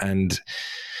 And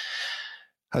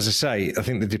as I say, I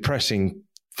think the depressing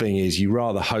thing is you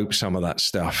rather hope some of that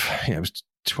stuff, it was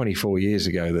 24 years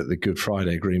ago that the Good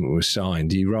Friday Agreement was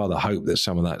signed. You rather hope that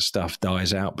some of that stuff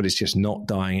dies out, but it's just not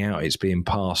dying out. It's being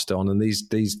passed on. And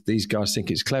these guys think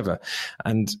it's clever.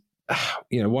 And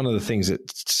one of the things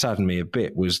that saddened me a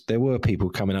bit was there were people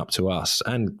coming up to us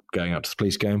and going up to the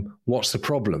police going, "What's the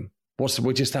problem?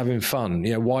 We're just having fun.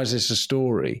 Why is this a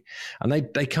story?" And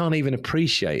they can't even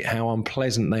appreciate how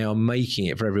unpleasant they are making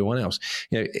it for everyone else.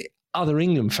 Other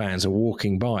England fans are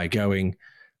walking by going,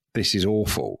 "This is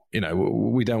awful.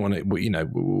 We don't want to. We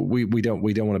don't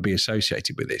want to be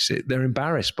associated with this." They're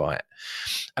embarrassed by it,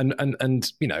 and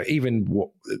even what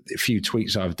a few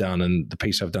tweets I've done and the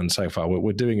piece I've done so far.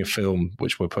 We're doing a film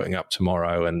which we're putting up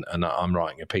tomorrow, and I'm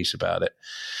writing a piece about it,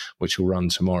 which will run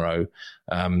tomorrow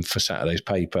for Saturday's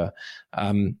paper.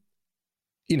 I'm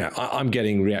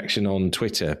getting reaction on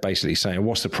Twitter basically saying,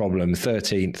 "What's the problem?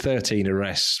 13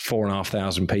 arrests,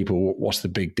 4,500 people. What's the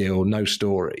big deal? No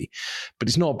story." But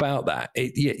it's not about that.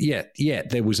 Yet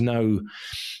there was no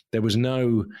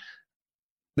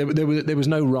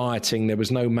rioting. There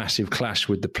was no massive clash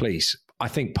with the police. I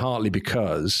think partly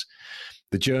because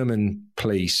the German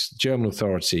police, German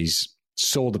authorities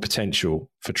saw the potential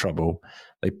for trouble.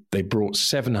 They brought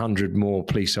 700 more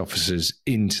police officers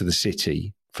into the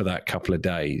city for that couple of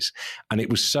days, and it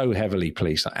was so heavily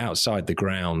policed, like outside the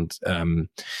ground,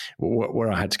 where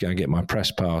I had to go and get my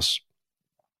press pass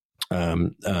at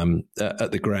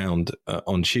the ground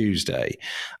on Tuesday.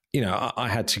 I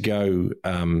had to go,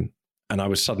 and I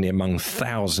was suddenly among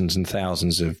thousands and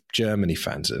thousands of Germany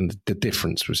fans, and the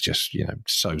difference was just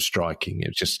so striking.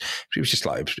 It was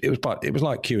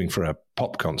like queuing for a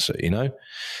pop concert,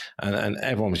 and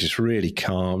everyone was just really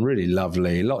calm, really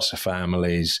lovely, lots of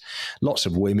families, lots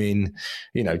of women,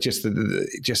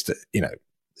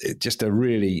 just a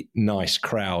really nice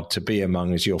crowd to be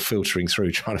among as you're filtering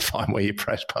through trying to find where your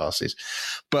press pass is.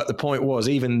 But the point was,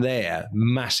 even there,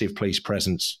 massive police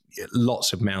presence,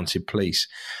 lots of mounted police.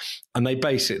 And they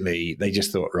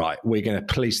just thought, right, we're going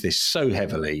to police this so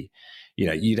heavily. You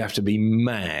know, you'd have to be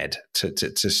mad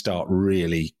to start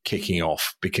really kicking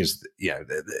off because, you know,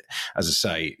 as I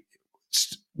say,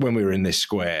 when we were in this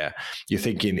square, you're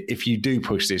thinking if you do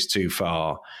push this too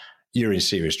far, you're in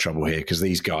serious trouble here because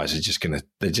these guys are just going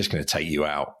to take you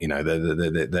out. You know,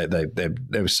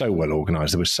 they were so well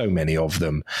organised. There were so many of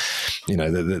them. You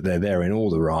know, they're there in all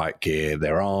the riot gear.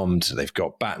 They're armed. They've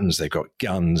got batons. They've got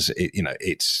guns.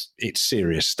 It's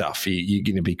serious stuff. You're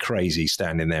going to be crazy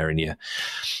standing there in your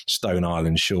Stone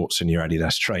Island shorts and your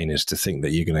Adidas trainers to think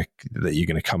that you're going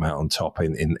to come out on top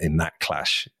in that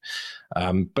clash.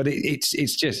 But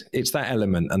it's that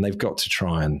element, and they've got to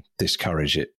try and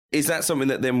discourage it. Is that something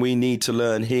that then we need to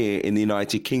learn here in the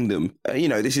United Kingdom?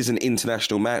 This is an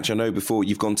international match. I know before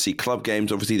you've gone to see club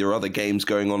games. Obviously, there are other games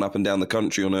going on up and down the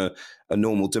country on a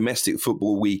normal domestic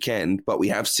football weekend. But we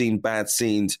have seen bad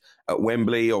scenes at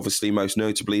Wembley, obviously, most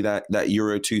notably that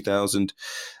Euro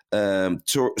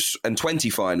 2020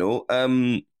 final.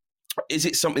 Is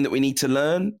it something that we need to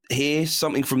learn here?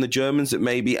 Something from the Germans that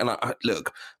maybe, and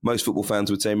look, most football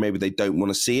fans would say maybe they don't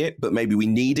want to see it, but maybe we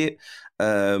need it.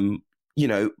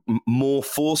 More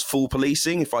forceful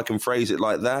policing, if I can phrase it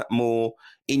like that, more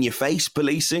in-your-face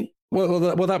policing? Well,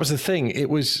 that was the thing. It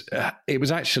was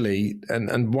actually,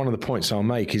 and one of the points I'll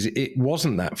make is it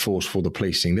wasn't that forceful, the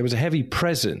policing. There was a heavy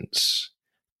presence,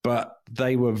 but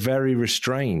they were very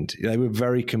restrained. They were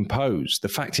very composed. The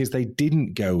fact is they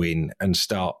didn't go in and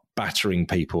start battering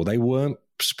people. They weren't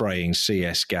spraying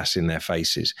CS gas in their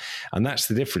faces, and that's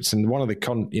the difference. And one of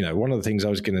the things I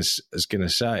was going to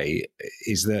say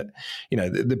is that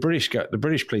the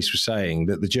British police were saying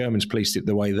that the Germans policed it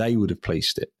the way they would have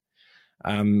policed it,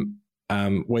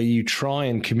 where you try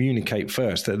and communicate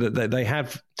first. That they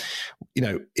have,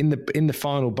 in the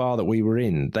final bar that we were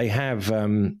in, they have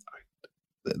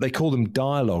they call them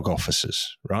dialogue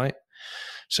officers, right?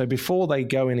 So before they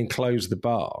go in and close the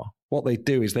bar, what they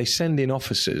do is they send in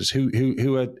officers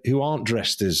who aren't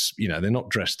dressed as, they're not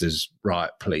dressed as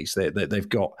riot police. They've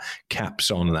got caps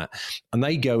on and that, and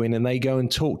they go in and they go and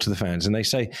talk to the fans and they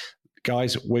say,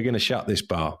 guys, we're going to shut this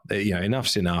bar.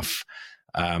 Enough's enough.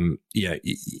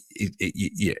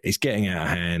 It's getting out of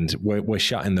hand. We're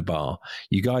shutting the bar.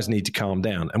 You guys need to calm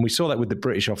down. And we saw that with the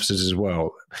British officers as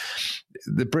well.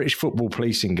 The British football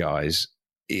policing guys,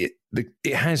 it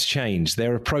has changed.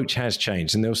 Their approach has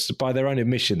changed. And by their own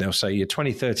admission, they'll say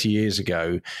 20, 30 years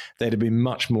ago, they'd have been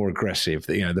much more aggressive.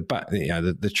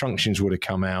 The truncheons would have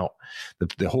come out.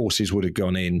 The horses would have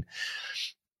gone in.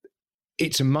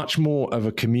 It's a much more of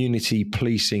a community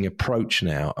policing approach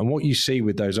now. And what you see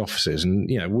with those officers, and,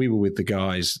 we were with the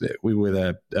guys, we were with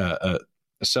a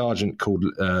sergeant called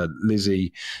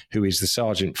Lizzie, who is the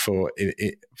sergeant for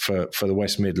the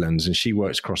West Midlands, and she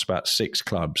works across about 6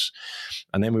 clubs.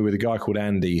 And then we were with a guy called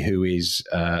Andy, who is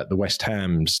the West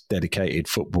Ham's dedicated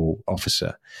football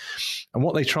officer. And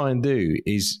what they try and do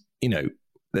is,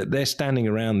 they're standing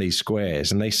around these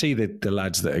squares and they see the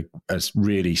lads that are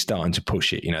really starting to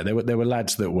push it. There were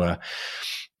lads that were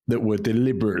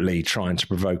deliberately trying to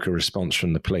provoke a response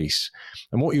from the police.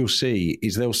 And what you'll see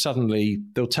is they'll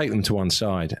take them to one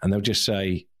side and they'll just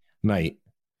say, mate,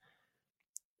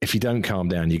 if you don't calm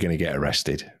down, you're going to get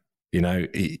arrested. You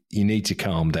need to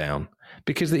calm down,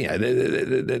 because they're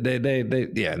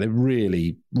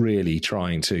really, really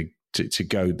trying to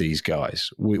goad these guys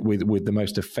with the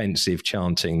most offensive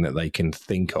chanting that they can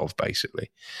think of, basically.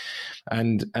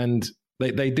 And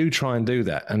they do try and do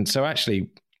that. And so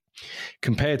actually,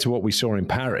 compared to what we saw in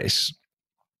Paris,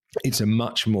 it's a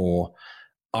much more,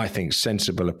 I think,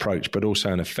 sensible approach, but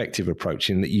also an effective approach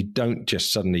in that you don't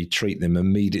just suddenly treat them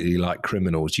immediately like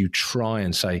criminals. You try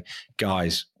and say,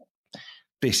 guys,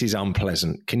 this is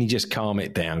unpleasant. Can you just calm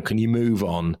it down? Can you move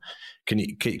on? Can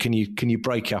you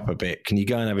break up a bit? Can you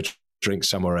go and have a drink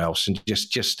somewhere else and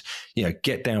just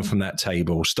get down from that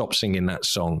table, stop singing that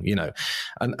song, and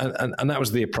that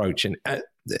was the approach. And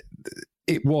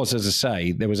it was, as I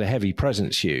say, there was a heavy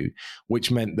presence, Hugh,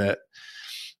 which meant that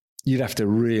you'd have to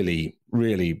really,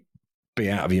 really be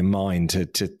out of your mind to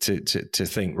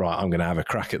think, right, I'm going to have a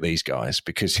crack at these guys,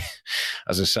 because,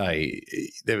 as I say,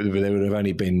 there would have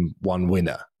only been one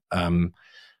winner. But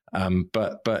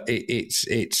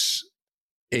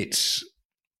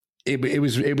it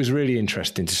was really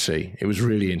interesting to see. It was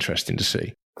really interesting to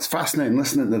see. It's fascinating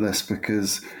listening to this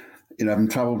because, having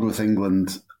travelled with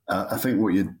England, I think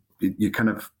what you're kind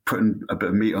of putting a bit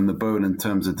of meat on the bone in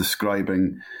terms of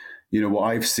describing, what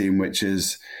I've seen, which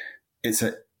is it's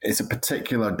a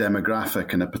particular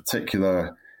demographic and a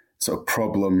particular sort of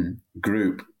problem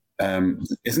group.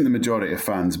 Isn't the majority of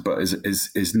fans, but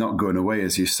is not going away,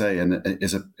 as you say, and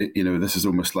this is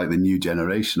almost like the new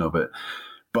generation of it.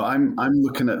 But I'm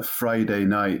looking at Friday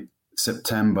night,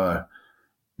 September,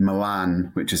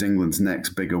 Milan, which is England's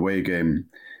next big away game.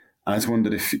 And I just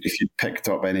wondered if you picked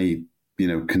up any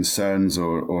concerns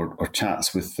or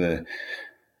chats with the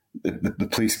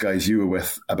police guys you were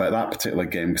with about that particular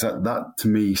game, because that to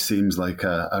me seems like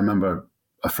I remember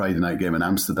a Friday night game in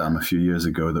Amsterdam a few years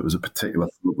ago that was a particular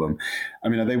problem. I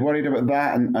mean, are they worried about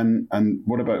that? And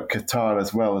what about Qatar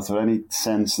as well? Is there any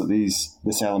sense that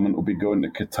this element will be going to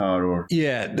Qatar? Or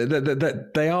yeah,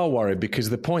 they are worried, because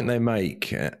the point they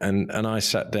make, and we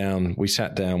sat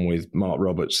down with Mark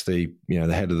Roberts, the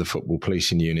head of the football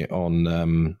policing unit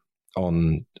on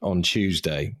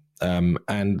Tuesday,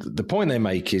 and the point they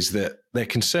make is that their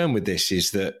concern with this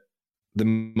is that the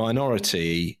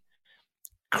minority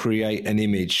create an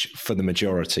image for the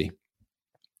majority.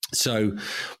 So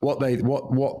what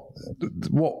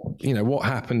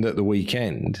happened at the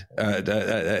weekend, at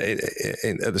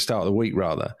the start of the week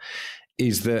rather,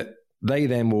 is that they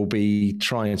then will be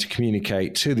trying to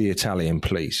communicate to the Italian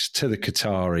police, to the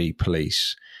Qatari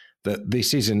police, that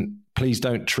this isn't, please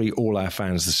don't treat all our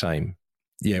fans the same.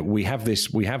 Yeah, we have this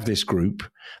group.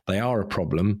 They are a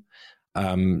problem.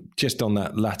 Just on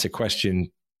that latter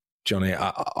question, Johnny,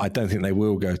 I don't think they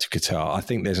will go to Qatar. I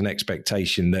think there's an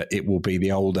expectation that it will be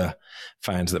the older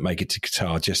fans that make it to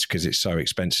Qatar just because it's so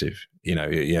expensive. We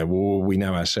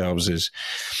know ourselves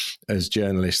as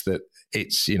journalists that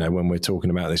it's, when we're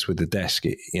talking about this with the desk,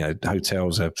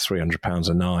 hotels are £300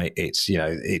 a night. It's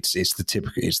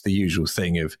it's the usual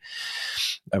thing of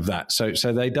that. So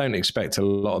they don't expect a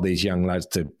lot of these young lads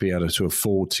to be able to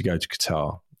afford to go to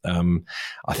Qatar.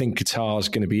 I think Qatar is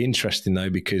going to be interesting,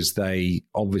 though, because they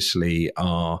obviously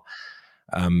are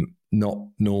not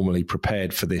normally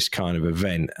prepared for this kind of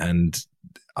event. And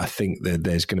I think that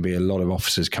there's going to be a lot of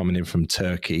officers coming in from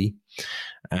Turkey,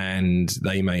 and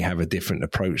they may have a different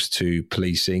approach to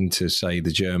policing to, say,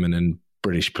 the German and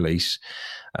British police.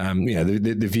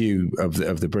 The view of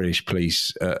the British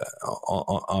police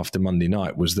after Monday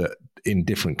night was that in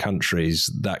different countries,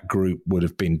 that group would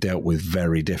have been dealt with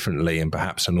very differently and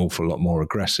perhaps an awful lot more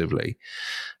aggressively.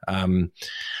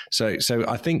 So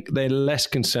I think they're less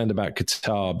concerned about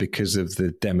Qatar because of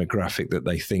the demographic that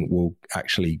they think will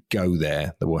actually go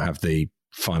there, that will have the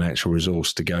financial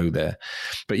resource to go there.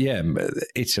 But yeah,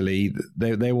 Italy,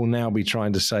 they will now be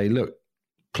trying to say, look,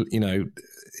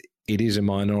 it is a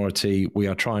minority. We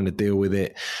are trying to deal with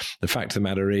it. The fact of the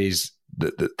matter is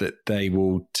that they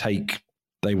will take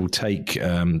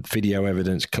video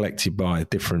evidence collected by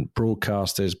different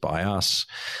broadcasters, by us,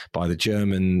 by the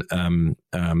German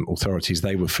authorities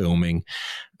they were filming,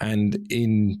 and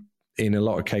in a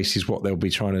lot of cases, what they'll be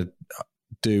trying to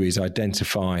do is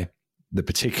identify the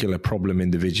particular problem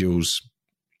individuals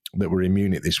that were in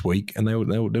Munich this week, and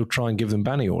they'll try and give them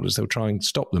banning orders. They'll try and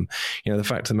stop them. The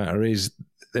fact of the matter is,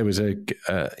 there was a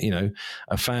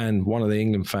fan, one of the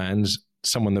England fans,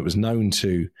 someone that was known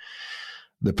to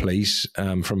the police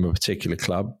from a particular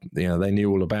club. They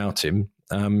knew all about him.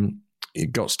 He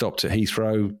got stopped at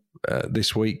Heathrow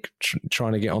this week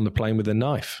trying to get on the plane with a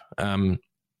knife. And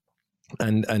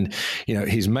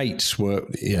his mates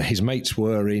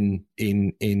were in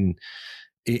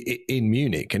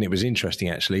Munich, and it was interesting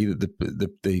actually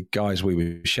that the guys we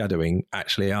were shadowing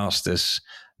actually asked us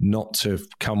not to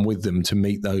come with them to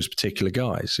meet those particular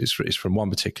guys. It's from one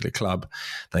particular club.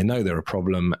 They know they're a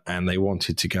problem, and they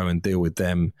wanted to go and deal with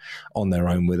them on their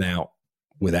own without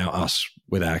us,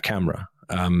 with our camera,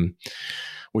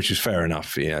 which is fair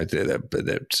enough. But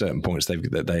at certain points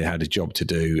they had a job to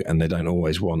do, and they don't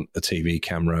always want a TV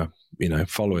camera,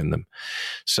 following them.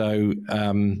 So,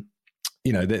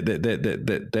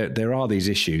 there are these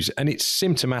issues, and it's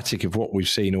symptomatic of what we've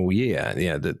seen all year.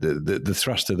 The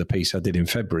thrust of the piece I did in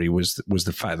February was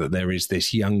the fact that there is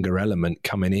this younger element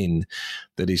coming in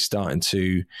that is starting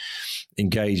to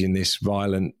engage in this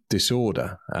violent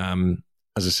disorder.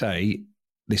 As I say,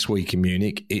 this week in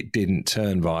Munich, it didn't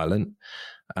turn violent,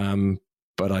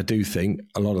 but I do think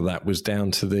a lot of that was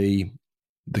down to the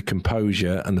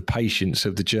composure and the patience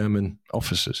of the German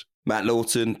officers. Matt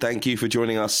Lawton, thank you for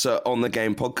joining us on the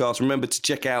Game podcast. Remember to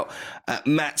check out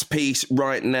Matt's piece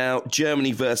right now,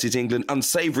 Germany versus England,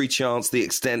 unsavoury chance, the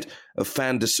extent of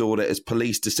fan disorder as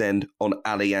police descend on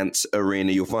Allianz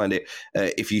Arena. You'll find it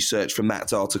if you search for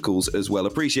Matt's articles as well.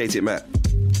 Appreciate it, Matt.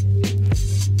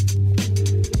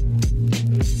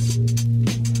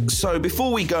 So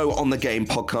before we go on the Game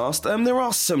podcast, there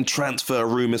are some transfer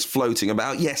rumours floating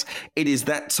about. Yes, it is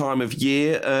that time of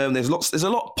year. There's a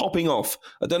lot popping off.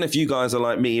 I don't know if you guys are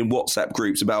like me in WhatsApp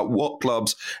groups about what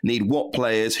clubs need what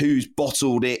players, who's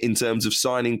bottled it in terms of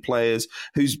signing players,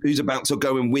 who's about to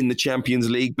go and win the Champions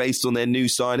League based on their new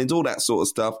signings, all that sort of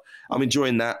stuff. I'm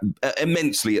enjoying that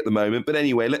immensely at the moment. But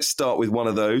anyway, let's start with one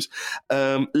of those.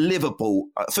 Liverpool.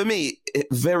 For me,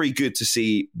 very good to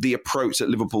see the approach that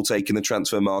Liverpool take in the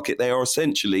transfer market. They are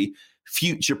essentially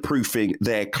future-proofing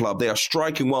their club. They are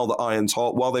striking while the iron's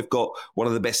hot, while they've got one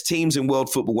of the best teams in world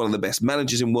football, one of the best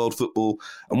managers in world football.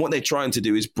 And what they're trying to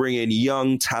do is bring in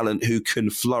young talent who can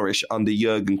flourish under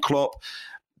Jurgen Klopp,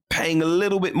 paying a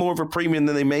little bit more of a premium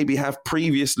than they maybe have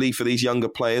previously for these younger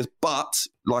players. But,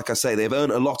 like I say, they've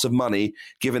earned a lot of money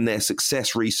given their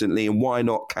success recently, and why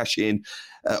not cash in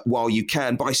while you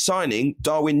can by signing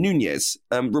Darwin Núñez,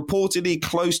 reportedly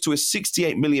close to a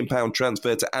 £68 million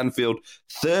transfer to Anfield,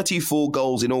 34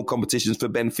 goals in all competitions for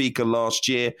Benfica last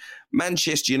year.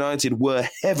 Manchester United were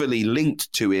heavily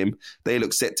linked to him. They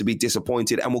look set to be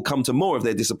disappointed, and we'll come to more of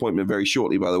their disappointment very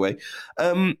shortly, by the way.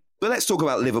 But let's talk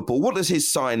about Liverpool. What does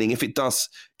his signing, if it does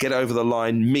get over the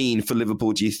line, mean for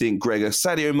Liverpool, do you think, Gregor?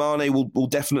 Sadio Mane will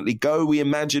definitely go, we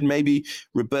imagine. Maybe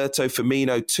Roberto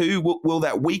Firmino too. Will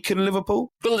that weaken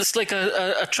Liverpool? Well, it's like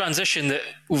a transition that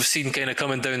we've seen kind of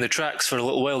coming down the tracks for a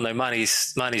little while now.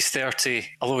 Mane's 30,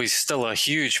 although he's still a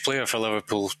huge player for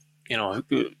Liverpool. You know,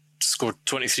 scored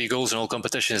 23 goals in all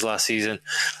competitions last season.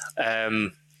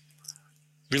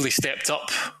 Really stepped up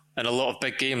in a lot of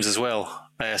big games as well.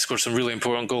 Scored some really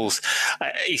important goals.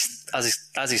 He's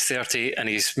 30 and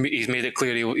he's made it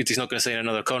clear he's not going to sign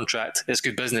another contract. It's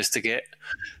good business to get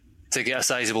a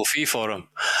sizable fee for him.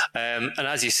 And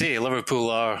as you say,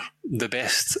 Liverpool are the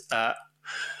best at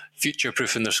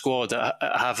future-proofing their squad, at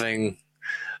having,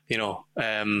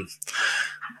 the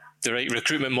right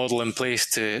recruitment model in place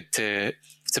to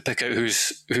pick out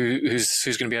who's going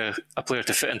to be a player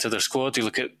to fit into their squad. You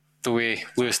look at the way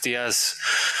Luis Diaz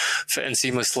fit in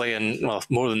seamlessly, and well,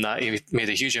 more than that, he made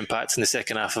a huge impact in the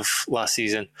second half of last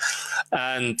season.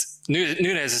 And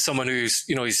Núñez is someone who's,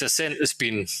 his ascent has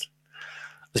been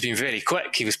very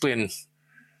quick. He was playing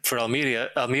for Almeria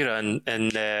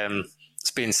in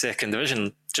Spain's second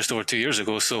division just over 2 years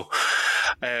ago. So,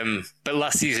 but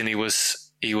last season he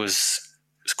was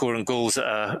scoring goals at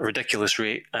a ridiculous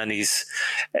rate, and it's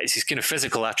his kind of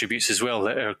physical attributes as well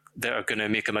that are going to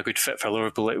make him a good fit for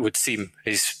Liverpool. It would seem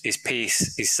his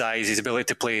pace, his size, his ability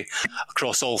to play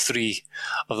across all three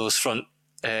of those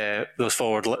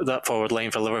that forward line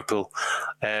for Liverpool.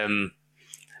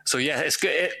 So yeah, it's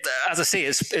good. As I say,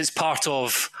 it's part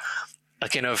of a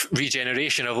kind of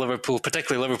regeneration of Liverpool,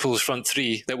 particularly Liverpool's front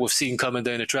three that we've seen coming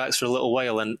down the tracks for a little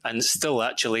while, and still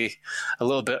actually a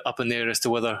little bit up in the air as to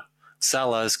whether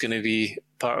Salah is going to be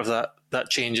part of that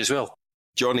change as well.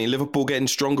 Johnny, Liverpool getting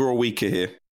stronger or weaker here?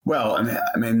 Well,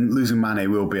 I mean, losing Mane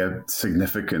will be a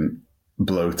significant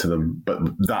blow to them, but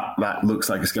that looks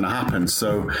like it's going to happen.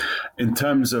 So in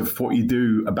terms of what you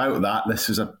do about that, this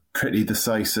is a pretty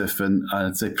decisive and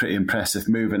I'd say pretty impressive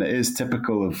move, and it is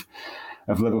typical of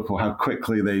Liverpool, how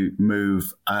quickly they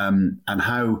move, and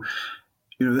how,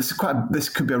 this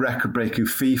could be a record-breaking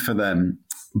fee for them,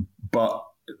 but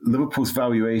Liverpool's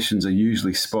valuations are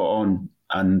usually spot on.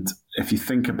 And if you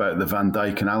think about the Van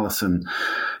Dijk and Alisson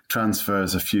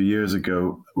transfers a few years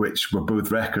ago, which were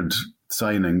both record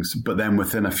signings, but then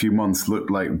within a few months looked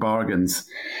like bargains,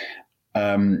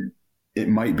 it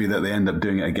might be that they end up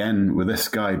doing it again with this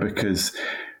guy, because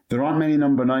there aren't many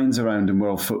number 9s around in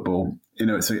world football.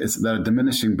 They're a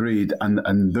diminishing breed,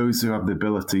 and those who have the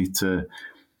ability to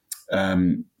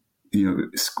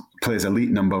play as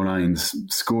elite number 9s,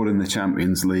 score in the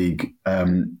Champions League,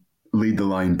 lead the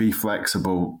line, be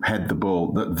flexible, head the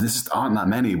ball. There just aren't that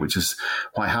many, which is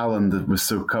why Haaland was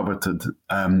so coveted,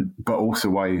 but also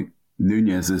why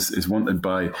Núñez is wanted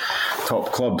by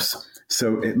top clubs.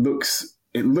 So it looks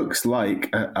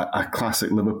like a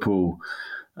classic Liverpool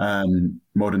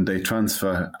modern day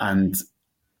transfer. And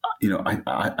I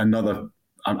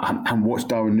watch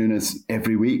Darwin Núñez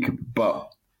every week, but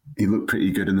he looked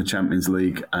pretty good in the Champions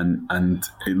League, and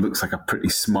it looks like a pretty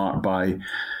smart buy,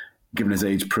 given his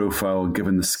age profile,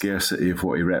 given the scarcity of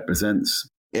what he represents.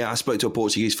 Yeah, I spoke to a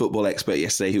Portuguese football expert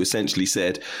yesterday who essentially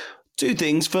said two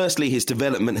things. Firstly, his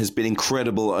development has been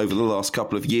incredible over the last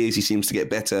couple of years. He seems to get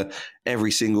better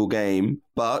every single game.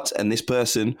 But, and this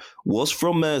person was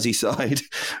from Merseyside,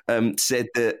 said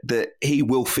that he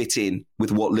will fit in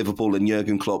with what Liverpool and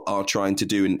Jurgen Klopp are trying to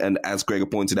do. And as Gregor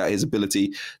pointed out, his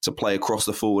ability to play across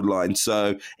the forward line.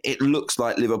 So it looks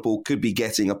like Liverpool could be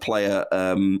getting a player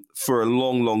for a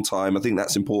long, long time. I think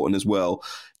that's important as well.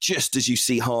 Just as you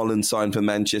see Haaland sign for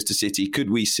Manchester City,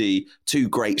 could we see two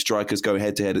great strikers go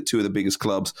head-to-head at two of the biggest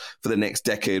clubs for the next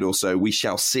decade or so? We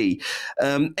shall see.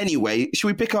 Anyway, should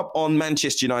we pick up on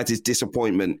Manchester United's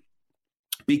disappointment?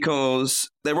 Because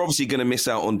they're obviously going to miss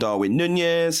out on Darwin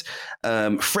Nunez.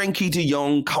 Frankie de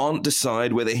Jong can't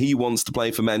decide whether he wants to play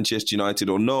for Manchester United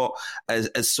or not,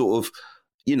 as sort of,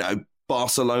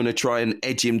 Barcelona try and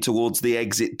edge him towards the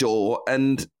exit door.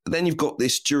 And then you've got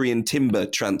this Jurrien Timber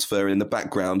transfer in the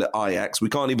background at Ajax. We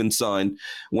can't even sign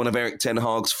one of Erik ten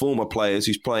Hag's former players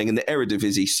who's playing in the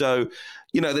Eredivisie. So,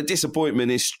 the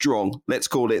disappointment is strong. Let's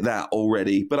call it that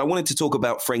already. But I wanted to talk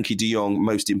about Frankie de Jong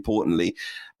most importantly,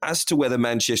 as to whether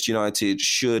Manchester United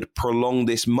should prolong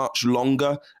this much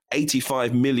longer.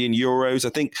 85 million euros. I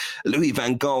think Louis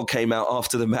van Gaal came out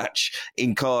after the match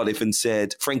in Cardiff and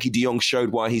said Frankie de Jong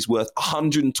showed why he's worth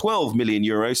 112 million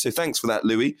euros. So thanks for that,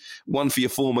 Louis. One for your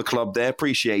former club there.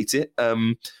 Appreciate it.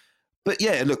 But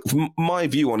yeah, look, my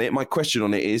view on it, my question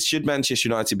on it is, should Manchester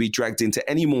United be dragged into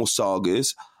any more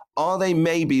sagas? Are they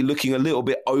maybe looking a little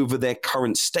bit over their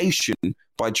current station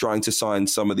by trying to sign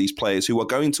some of these players who are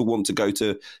going to want to go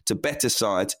to better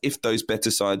sides if those better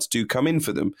sides do come in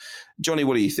for them? Johnny,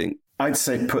 what do you think? I'd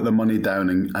say put the money down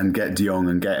and get de Jong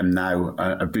and get him now.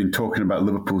 I've been talking about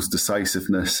Liverpool's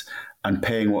decisiveness and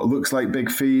paying what looks like big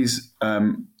fees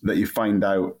that you find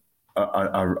out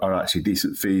are actually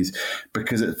decent fees,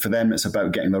 because for them it's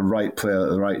about getting the right player at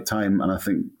the right time, and I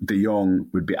think de Jong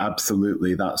would be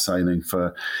absolutely that signing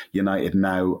for United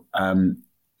now.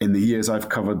 In the years I've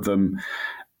covered them,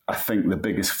 I think the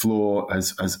biggest flaw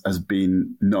has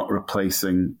been not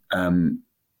replacing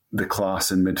the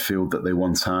class in midfield that they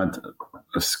once had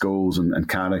of Scholes and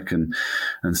Carrick and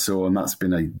so on. That's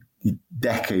been a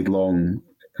decade-long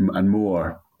and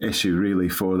more issue really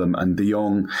for them, and de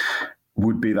Jong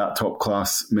would be that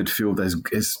top-class midfielder.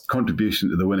 His contribution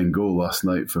to the winning goal last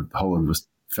night for Holland was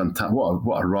fantastic.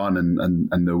 What a run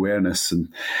and the awareness. And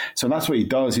so that's what he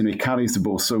does. He carries the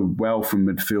ball so well from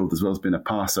midfield as well as being a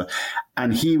passer.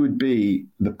 And he would be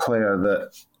the player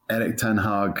that Erik ten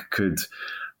Hag could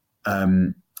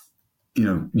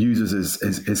use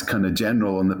as his kind of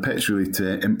general on the pitch really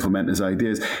to implement his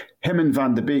ideas. Him and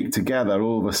Van de Beek together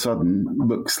all of a sudden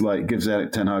looks like gives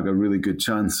Erik ten Hag a really good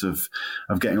chance of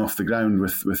getting off the ground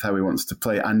with how he wants to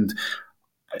play. And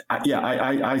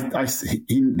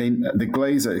the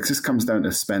Glazers, it just comes down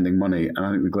to spending money, and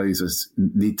I think the Glazers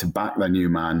need to back their new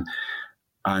man.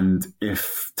 And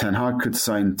if Ten Hag could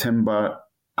sign Timber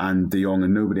and de Jong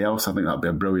and nobody else, I think that'd be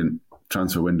a brilliant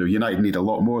transfer window. United need a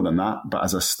lot more than that, but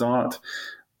as a start,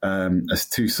 as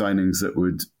two signings that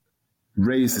would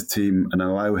raise the team and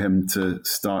allow him to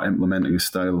start implementing a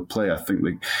style of play, I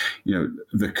think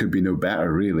there could be no better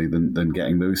really than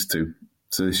getting those two.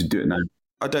 So they should do it now.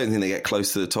 I don't think they get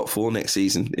close to the top four next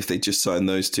season if they just sign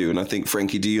those two. And I think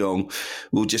Frankie de Jong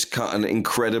will just cut an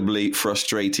incredibly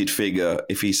frustrated figure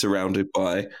if he's surrounded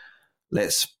by,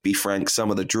 let's be frank, some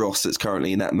of the dross that's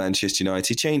currently in that Manchester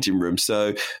United changing room.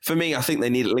 So for me, I think they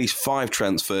need at least 5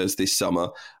 transfers this summer.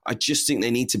 I just think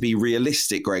they need to be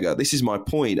realistic, Gregor. This is my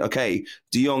point. Okay,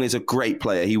 de Jong is a great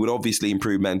player. He would obviously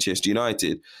improve Manchester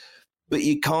United. But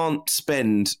you can't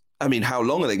spend... I mean, how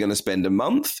long are they going to spend? A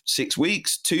month? 6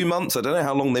 weeks? 2 months? I don't know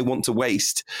how long they want to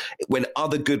waste when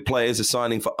other good players are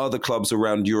signing for other clubs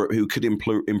around Europe who could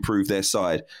improve their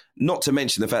side. Not to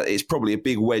mention the fact that it's probably a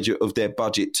big wedge of their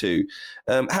budget too.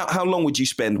 How long would you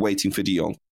spend waiting for de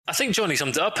Jong? I think Johnny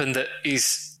summed it up in that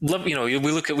he's,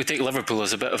 we take Liverpool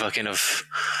as a bit of a kind of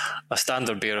a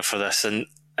standard bearer for this, and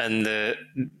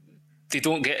they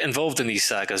don't get involved in these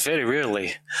sagas very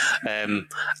rarely, and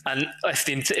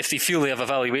if they feel they have a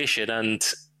valuation and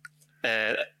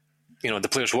the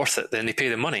player's worth it, then they pay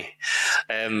the money.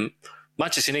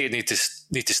 Manchester United need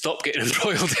to stop getting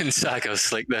embroiled in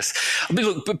sagas like this. I mean,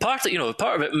 look, but part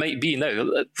of it might be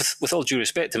now, with all due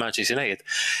respect to Manchester United,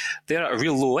 they're at a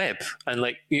real low ebb, and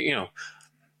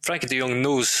Frankie de Jong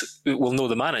will know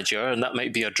the manager, and that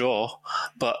might be a draw,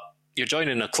 but you're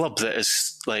joining a club that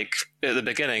is like at the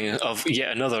beginning of yet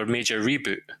another major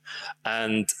reboot.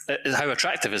 And how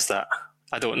attractive is that?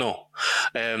 I don't know.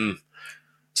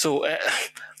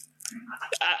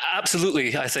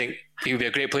 Absolutely, I think he would be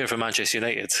a great player for Manchester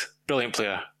United. Brilliant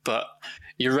player. But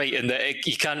you're right in that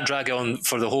you can't drag on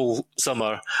for the whole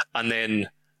summer, and then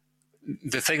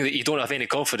the thing that you don't have any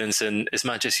confidence in is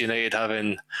Manchester United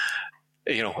having,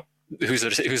 who's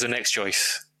their next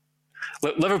choice.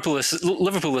 Liverpool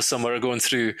this summer are going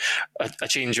through a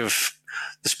change of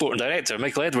the sporting director.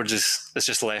 Michael Edwards has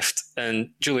just left, and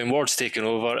Julian Ward's taken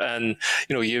over, and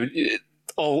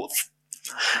to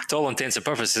all intents and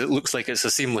purposes, it looks like it's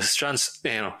a seamless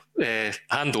handover.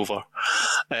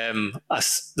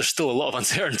 There's still a lot of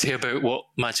uncertainty about what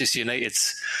Manchester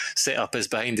United's setup is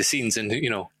behind the scenes, and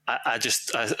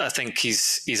I think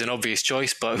he's an obvious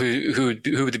choice. But who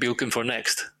would they be looking for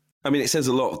next? I mean, it says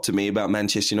a lot to me about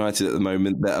Manchester United at the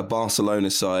moment that a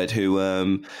Barcelona side who are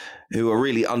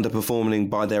really underperforming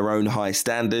by their own high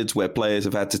standards, where players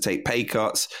have had to take pay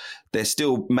cuts, they're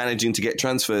still managing to get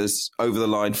transfers over the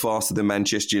line faster than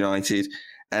Manchester United,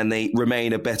 and they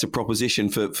remain a better proposition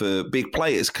for big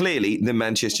players, clearly, than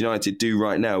Manchester United do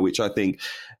right now, which I think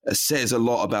says a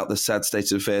lot about the sad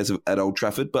state of affairs at Old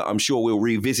Trafford. But I'm sure we'll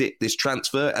revisit this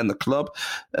transfer and the club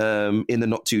in the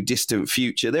not too distant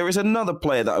future. There is another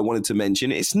player that I wanted to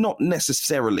mention. It's not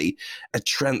necessarily a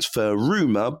transfer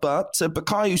rumour, but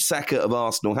Bukayo Saka of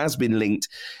Arsenal has been linked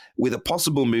with a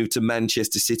possible move to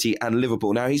Manchester City and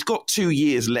Liverpool. Now, he's got 2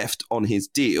 years left on his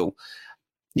deal.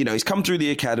 He's come through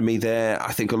the academy there.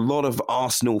 I think a lot of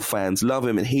Arsenal fans love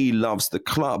him and he loves the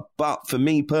club. But for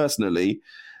me personally,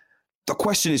 the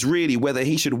question is really whether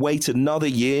he should wait another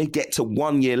year, get to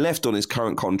 1 year left on his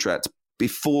current contract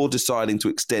before deciding to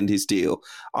extend his deal.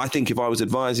 I think if I was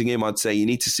advising him, I'd say you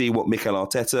need to see what Mikel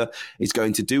Arteta is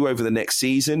going to do over the next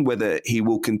season, whether he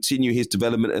will continue his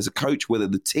development as a coach, whether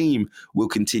the team will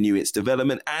continue its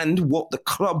development, and what the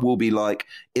club will be like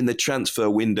in the transfer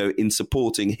window in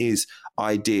supporting his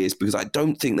ideas, because I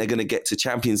don't think they're going to get to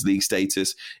Champions League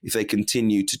status if they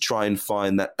continue to try and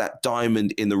find that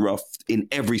diamond in the rough in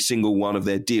every single one of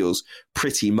their deals,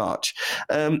 pretty much.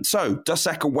 So does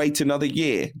Saka wait another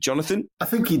year, Jonathan? I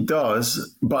think he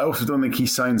does, but I also don't think he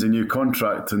signs a new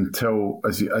contract until,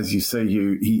 as you say,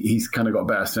 he's kind of got a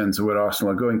better sense of where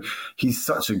Arsenal are going. He's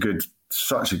such a good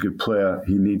player.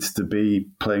 He needs to be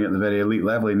playing at the very elite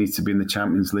level. He needs to be in the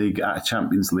Champions League at a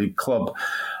Champions League club.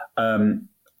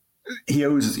 He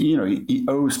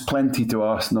owes plenty to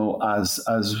Arsenal as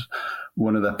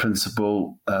one of their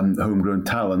principal homegrown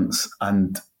talents,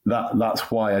 and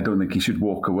that's why I don't think he should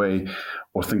walk away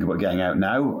or think about getting out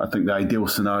now. I think the ideal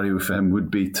scenario for him would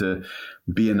be to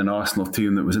be in an Arsenal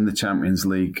team that was in the Champions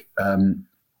League.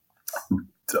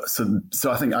 So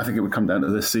I think it would come down to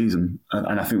this season,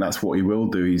 and I think that's what he will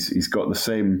do. He's got the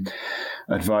same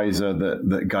advisor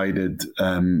that guided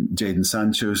Jadon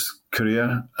Sancho's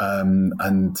career,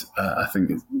 and I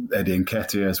think Eddie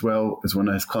Nketiah as well is one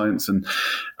of his clients. And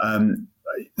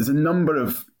there's a number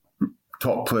of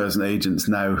top players and agents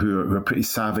now who are pretty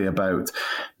savvy about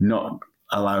not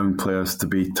allowing players to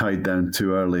be tied down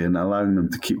too early and allowing them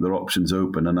to keep their options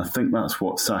open. And I think that's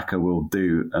what Saka will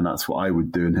do, and that's what I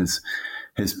would do in his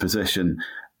position.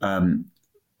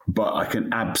 But I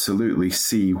can absolutely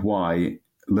see why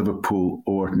Liverpool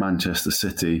or Manchester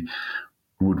City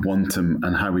would want him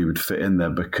and how he would fit in there,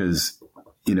 because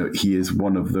he is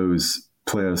one of those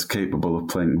players capable of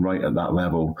playing right at that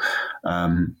level.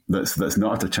 That's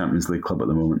not at a Champions League club at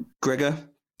the moment. Gregor,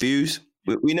 views?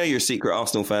 We know you're a secret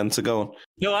Arsenal fan, so go on.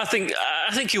 No, I think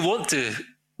you want to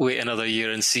wait another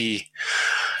year and see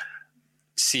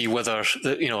whether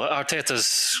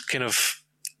Arteta's kind of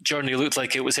journey looked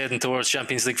like it was heading towards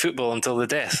Champions League football until the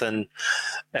death, and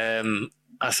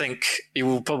I think he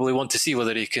will probably want to see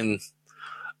whether he can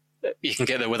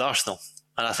get there with Arsenal.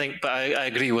 And but I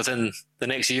agree, within the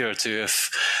next year or two,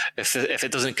 if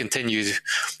it doesn't continue,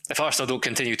 if Arsenal don't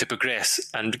continue to progress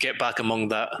and get back among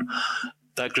that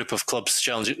group of clubs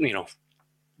challenging,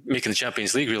 making the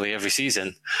Champions League really every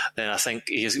season, then I think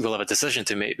he will have a decision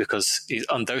to make, because he's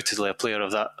undoubtedly a player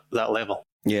of that level.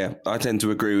 Yeah, I tend to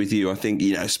agree with you. I think,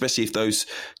 especially if those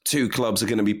two clubs are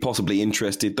going to be possibly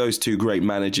interested, those two great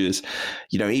managers,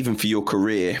 even for your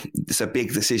career, it's a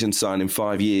big decision sign in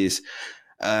 5 years.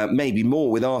 Maybe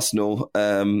more with Arsenal,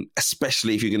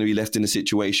 especially if you're going to be left in a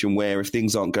situation where if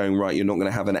things aren't going right, you're not going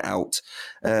to have an out.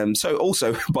 So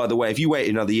also, by the way, if you wait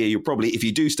another year, you're probably, if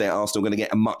you do stay at Arsenal, going to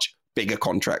get a much bigger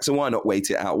contract. So why not wait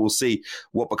it out? We'll see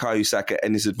what Bukayo Saka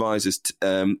and his advisors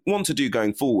want to do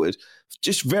going forward.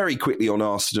 Just very quickly on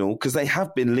Arsenal, because they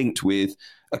have been linked with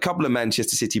a couple of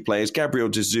Manchester City players, Gabriel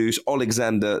Jesus,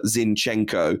 Alexander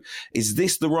Zinchenko. Is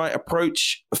this the right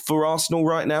approach for Arsenal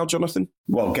right now, Jonathan?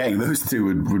 Well, getting those two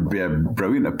would be a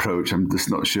brilliant approach. I'm just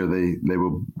not sure they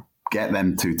will get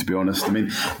them to be honest. I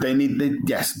mean,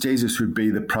 yes, Jesus would be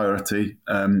the priority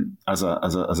as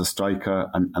a striker,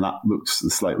 and that looks a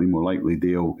slightly more likely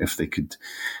deal if they could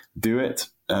do it,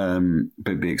 but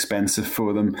it'd be expensive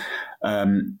for them.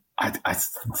 I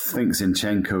think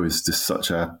Zinchenko is just such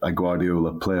a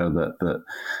Guardiola player that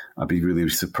I'd be really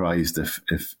surprised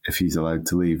if he's allowed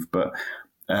to leave. But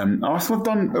Arsenal have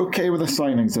done okay with the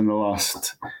signings in the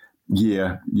last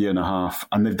year and a half,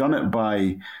 and they've done it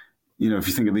by, if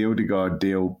you think of the Odegaard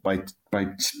deal, by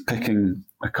picking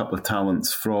a couple of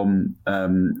talents from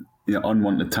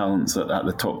unwanted talents at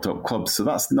the top clubs. So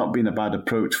that's not been a bad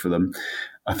approach for them.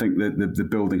 I think that the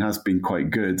building has been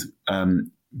quite good.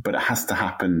 But it has to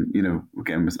happen,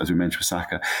 again, as we mentioned with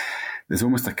Saka, there's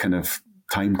almost a kind of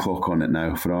time clock on it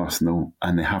now for Arsenal,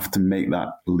 and they have to make that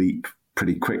leap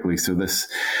pretty quickly. So if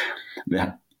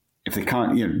they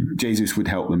can't, Jesus would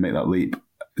help them make that leap.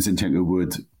 Zinchenko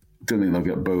would. Don't think they'll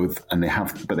get both, and they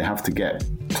have to get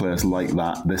players like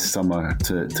that this summer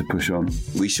to push on.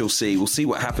 We shall see. We'll see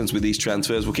what happens with these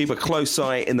transfers. We'll keep a close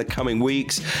eye in the coming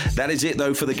weeks. That is it,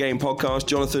 though, for the Game Podcast.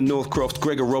 Jonathan Northcroft,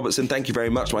 Gregor Robertson, thank you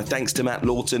very much. My thanks to Matt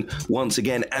Lawton once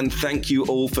again, and thank you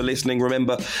all for listening.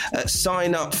 Remember,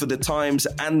 sign up for the Times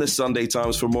and the Sunday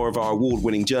Times for more of our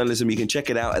award-winning journalism. You can check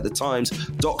it out at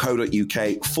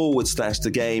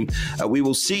thetimes.co.uk/the game. We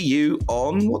will see you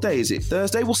on, what day is it?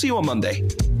 Thursday? We'll see you on Monday.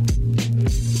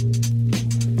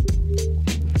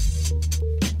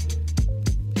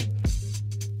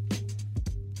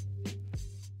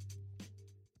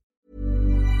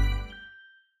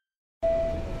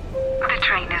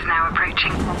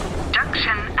 Approaching.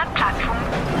 Junction at platform.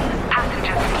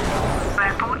 Passengers.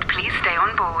 Airport, please stay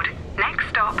on board. Next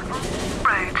stop,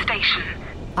 road station.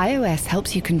 iOS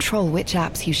helps you control which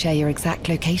apps you share your exact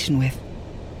location with.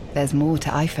 There's more to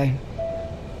iPhone.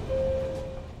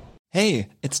 Hey,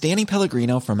 it's Danny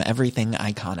Pellegrino from Everything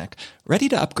Iconic. Ready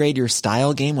to upgrade your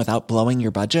style game without blowing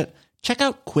your budget? Check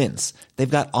out Quince. They've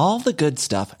got all the good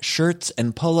stuff, shirts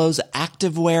and polos,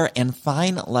 activewear, and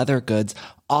fine leather goods,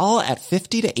 all at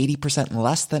 50 to 80%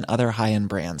 less than other high-end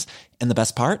brands. And the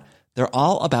best part? They're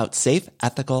all about safe,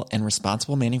 ethical, and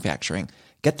responsible manufacturing.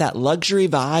 Get that luxury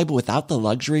vibe without the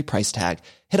luxury price tag.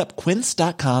 Hit up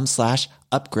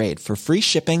quince.com/upgrade for free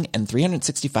shipping and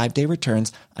 365-day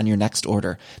returns on your next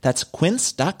order. That's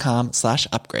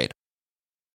quince.com/upgrade.